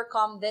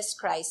overcome this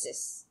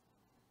crisis.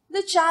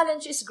 The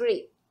challenge is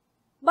great.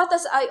 But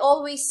as I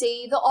always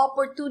say, the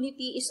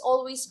opportunity is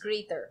always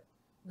greater.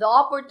 The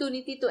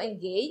opportunity to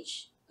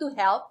engage, to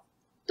help,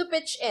 to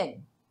pitch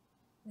in.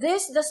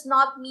 This does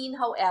not mean,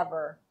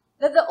 however,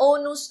 that the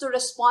onus to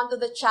respond to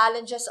the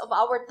challenges of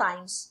our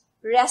times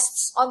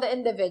rests on the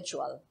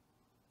individual.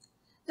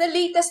 The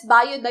latest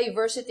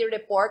biodiversity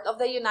report of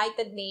the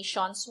United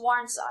Nations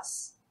warns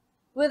us,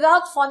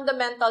 without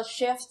fundamental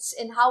shifts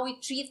in how we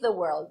treat the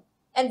world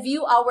and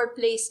view our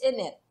place in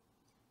it,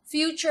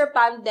 future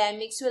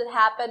pandemics will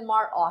happen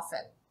more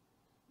often.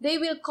 They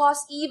will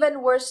cause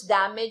even worse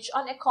damage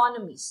on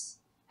economies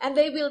and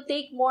they will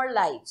take more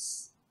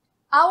lives.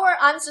 Our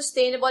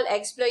unsustainable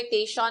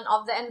exploitation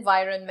of the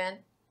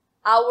environment,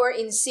 our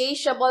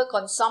insatiable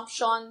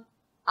consumption,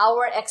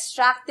 our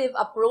extractive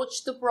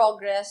approach to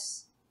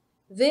progress,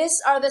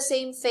 these are the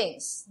same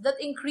things that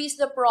increase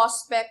the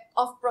prospect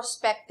of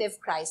prospective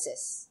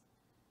crisis.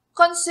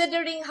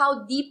 Considering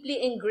how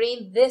deeply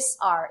ingrained these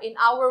are in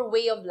our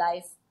way of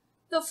life,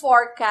 the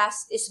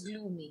forecast is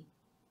gloomy.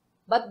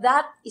 But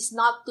that is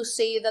not to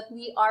say that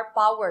we are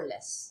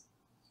powerless.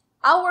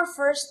 Our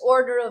first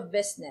order of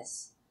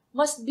business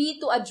must be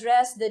to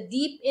address the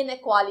deep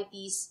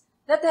inequalities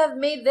that have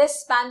made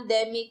this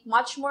pandemic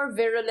much more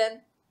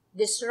virulent,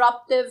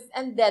 disruptive,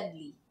 and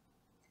deadly.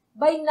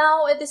 By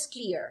now, it is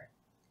clear.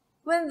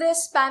 When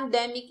this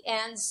pandemic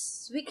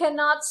ends, we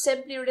cannot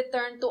simply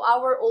return to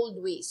our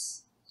old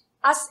ways,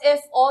 as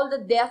if all the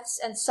deaths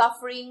and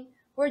suffering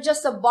were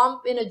just a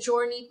bump in a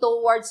journey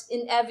towards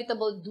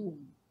inevitable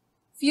doom.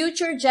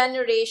 Future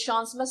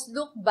generations must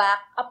look back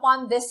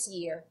upon this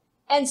year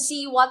and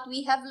see what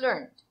we have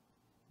learned.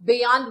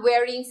 Beyond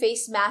wearing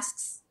face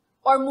masks,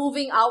 or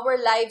moving our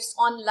lives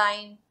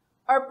online,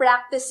 or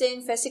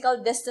practicing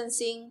physical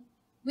distancing,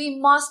 we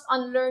must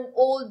unlearn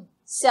old,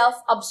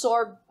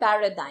 self-absorbed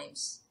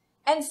paradigms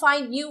and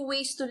find new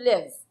ways to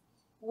live,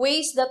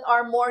 ways that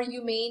are more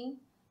humane,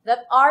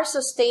 that are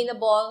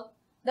sustainable,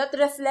 that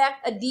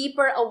reflect a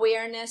deeper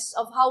awareness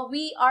of how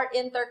we are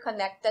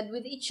interconnected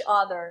with each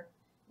other,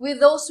 with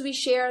those we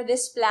share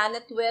this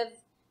planet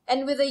with,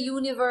 and with the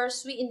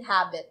universe we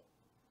inhabit.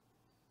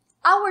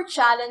 Our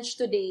challenge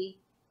today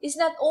is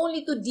not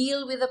only to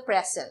deal with the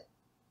present,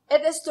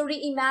 it is to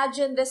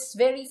reimagine this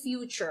very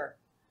future,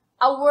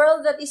 a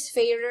world that is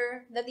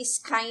fairer, that is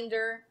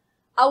kinder,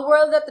 a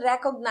world that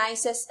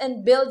recognizes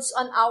and builds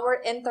on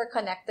our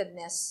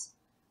interconnectedness,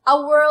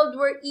 a world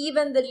where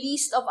even the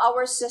least of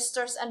our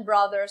sisters and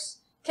brothers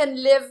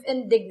can live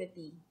in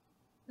dignity.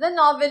 The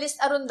novelist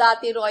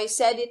Arundhati Roy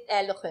said it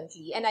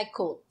eloquently, and I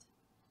quote,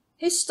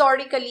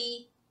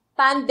 "Historically,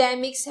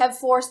 pandemics have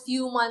forced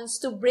humans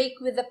to break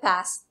with the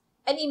past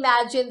and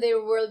imagine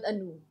their world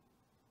anew.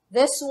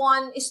 This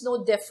one is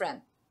no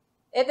different.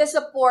 It is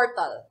a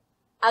portal,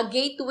 a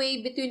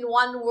gateway between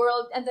one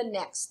world and the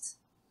next.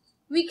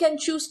 We can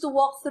choose to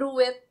walk through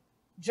it,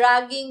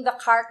 dragging the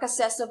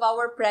carcasses of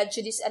our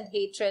prejudice and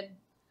hatred,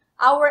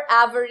 our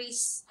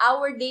avarice,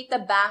 our data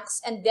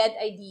banks and dead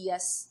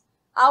ideas,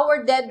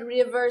 our dead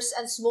rivers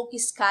and smoky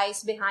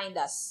skies behind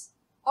us.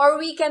 Or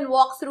we can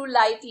walk through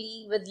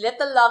lightly with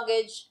little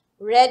luggage,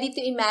 ready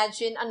to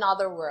imagine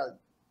another world."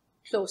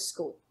 Close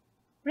quote.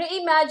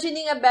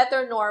 Reimagining a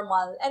better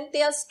normal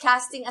entails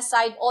casting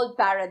aside old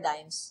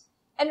paradigms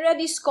and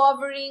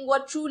rediscovering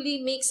what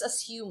truly makes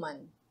us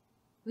human.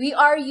 We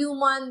are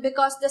human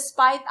because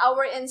despite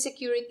our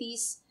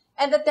insecurities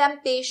and the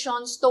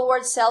temptations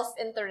towards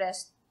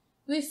self-interest,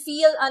 we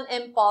feel an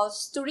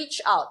impulse to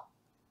reach out,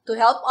 to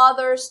help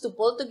others, to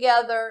pull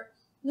together,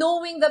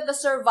 knowing that the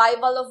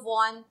survival of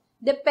one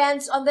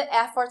depends on the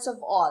efforts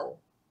of all.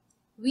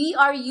 We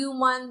are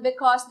human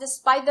because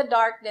despite the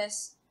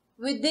darkness,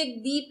 we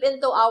dig deep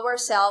into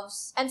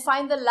ourselves and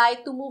find the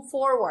light to move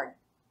forward.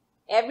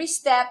 Every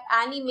step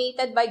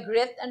animated by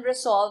grit and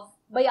resolve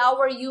by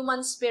our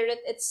human spirit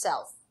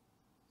itself.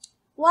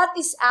 What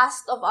is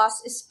asked of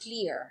us is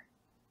clear: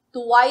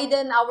 to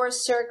widen our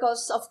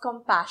circles of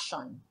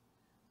compassion,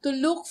 to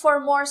look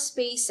for more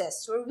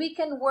spaces where we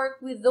can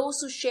work with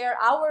those who share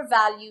our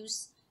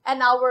values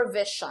and our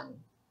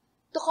vision,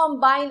 to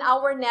combine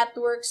our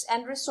networks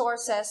and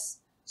resources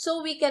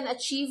so we can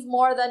achieve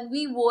more than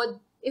we would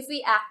if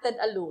we acted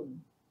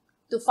alone,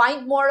 to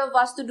find more of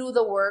us to do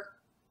the work,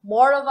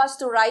 more of us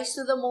to rise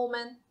to the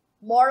moment,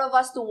 more of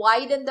us to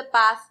widen the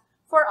path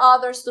for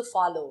others to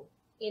follow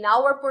in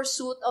our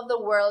pursuit of the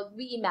world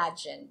we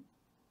imagine.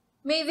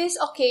 May this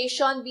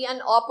occasion be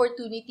an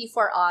opportunity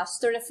for us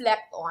to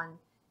reflect on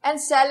and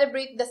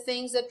celebrate the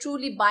things that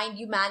truly bind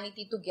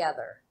humanity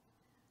together.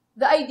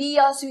 The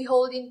ideals we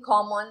hold in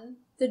common,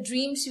 the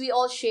dreams we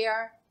all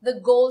share, the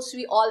goals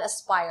we all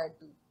aspire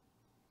to.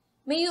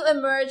 May you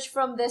emerge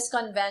from this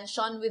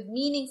convention with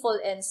meaningful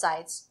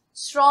insights,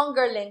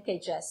 stronger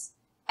linkages,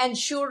 and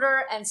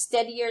surer and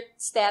steadier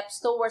steps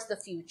towards the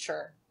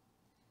future.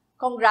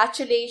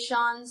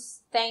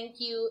 Congratulations,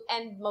 thank you,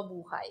 and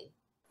mabuhay.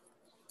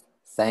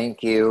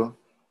 Thank you,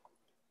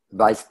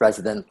 Vice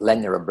President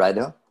Leni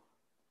Robredo,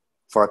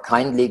 for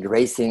kindly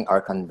gracing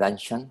our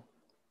convention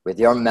with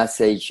your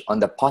message on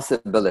the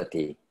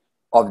possibility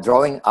of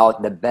drawing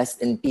out the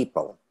best in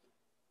people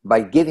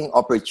by giving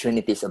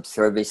opportunities of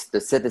service to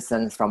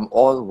citizens from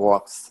all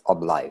walks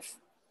of life.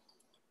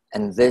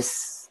 And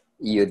this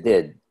you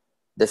did,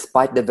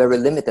 despite the very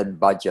limited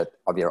budget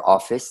of your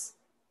office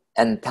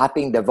and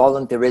tapping the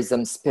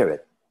volunteerism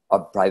spirit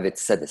of private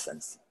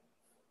citizens.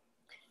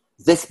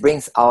 This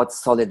brings out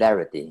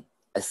solidarity,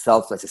 a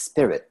selfless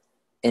spirit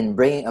in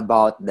bringing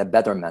about the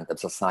betterment of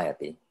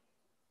society.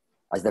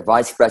 As the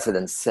Vice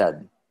President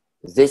said,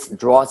 this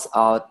draws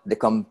out the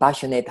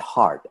compassionate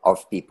heart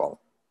of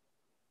people.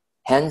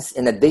 Hence,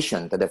 in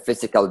addition to the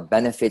physical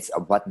benefits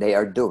of what they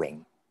are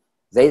doing,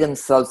 They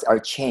themselves are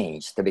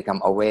changed to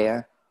become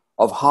aware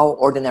of how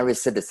ordinary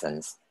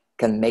citizens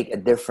can make a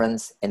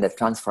difference in the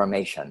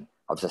transformation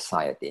of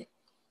society.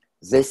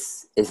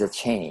 This is a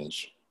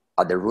change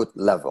at the root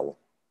level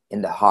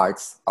in the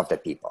hearts of the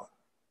people.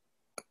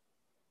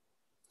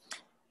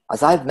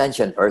 As I've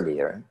mentioned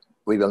earlier,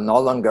 we will no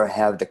longer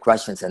have the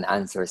questions and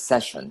answers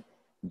session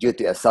due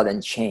to a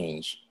sudden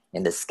change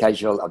in the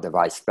schedule of the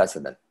Vice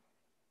President.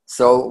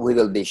 So we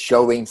will be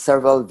showing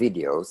several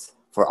videos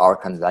for our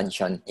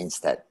convention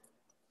instead.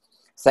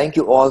 Thank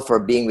you all for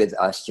being with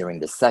us during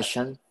this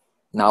session.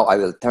 Now I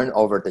will turn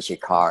over to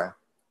Shikhar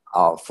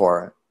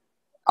for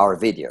our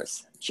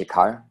videos.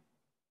 Shikhar.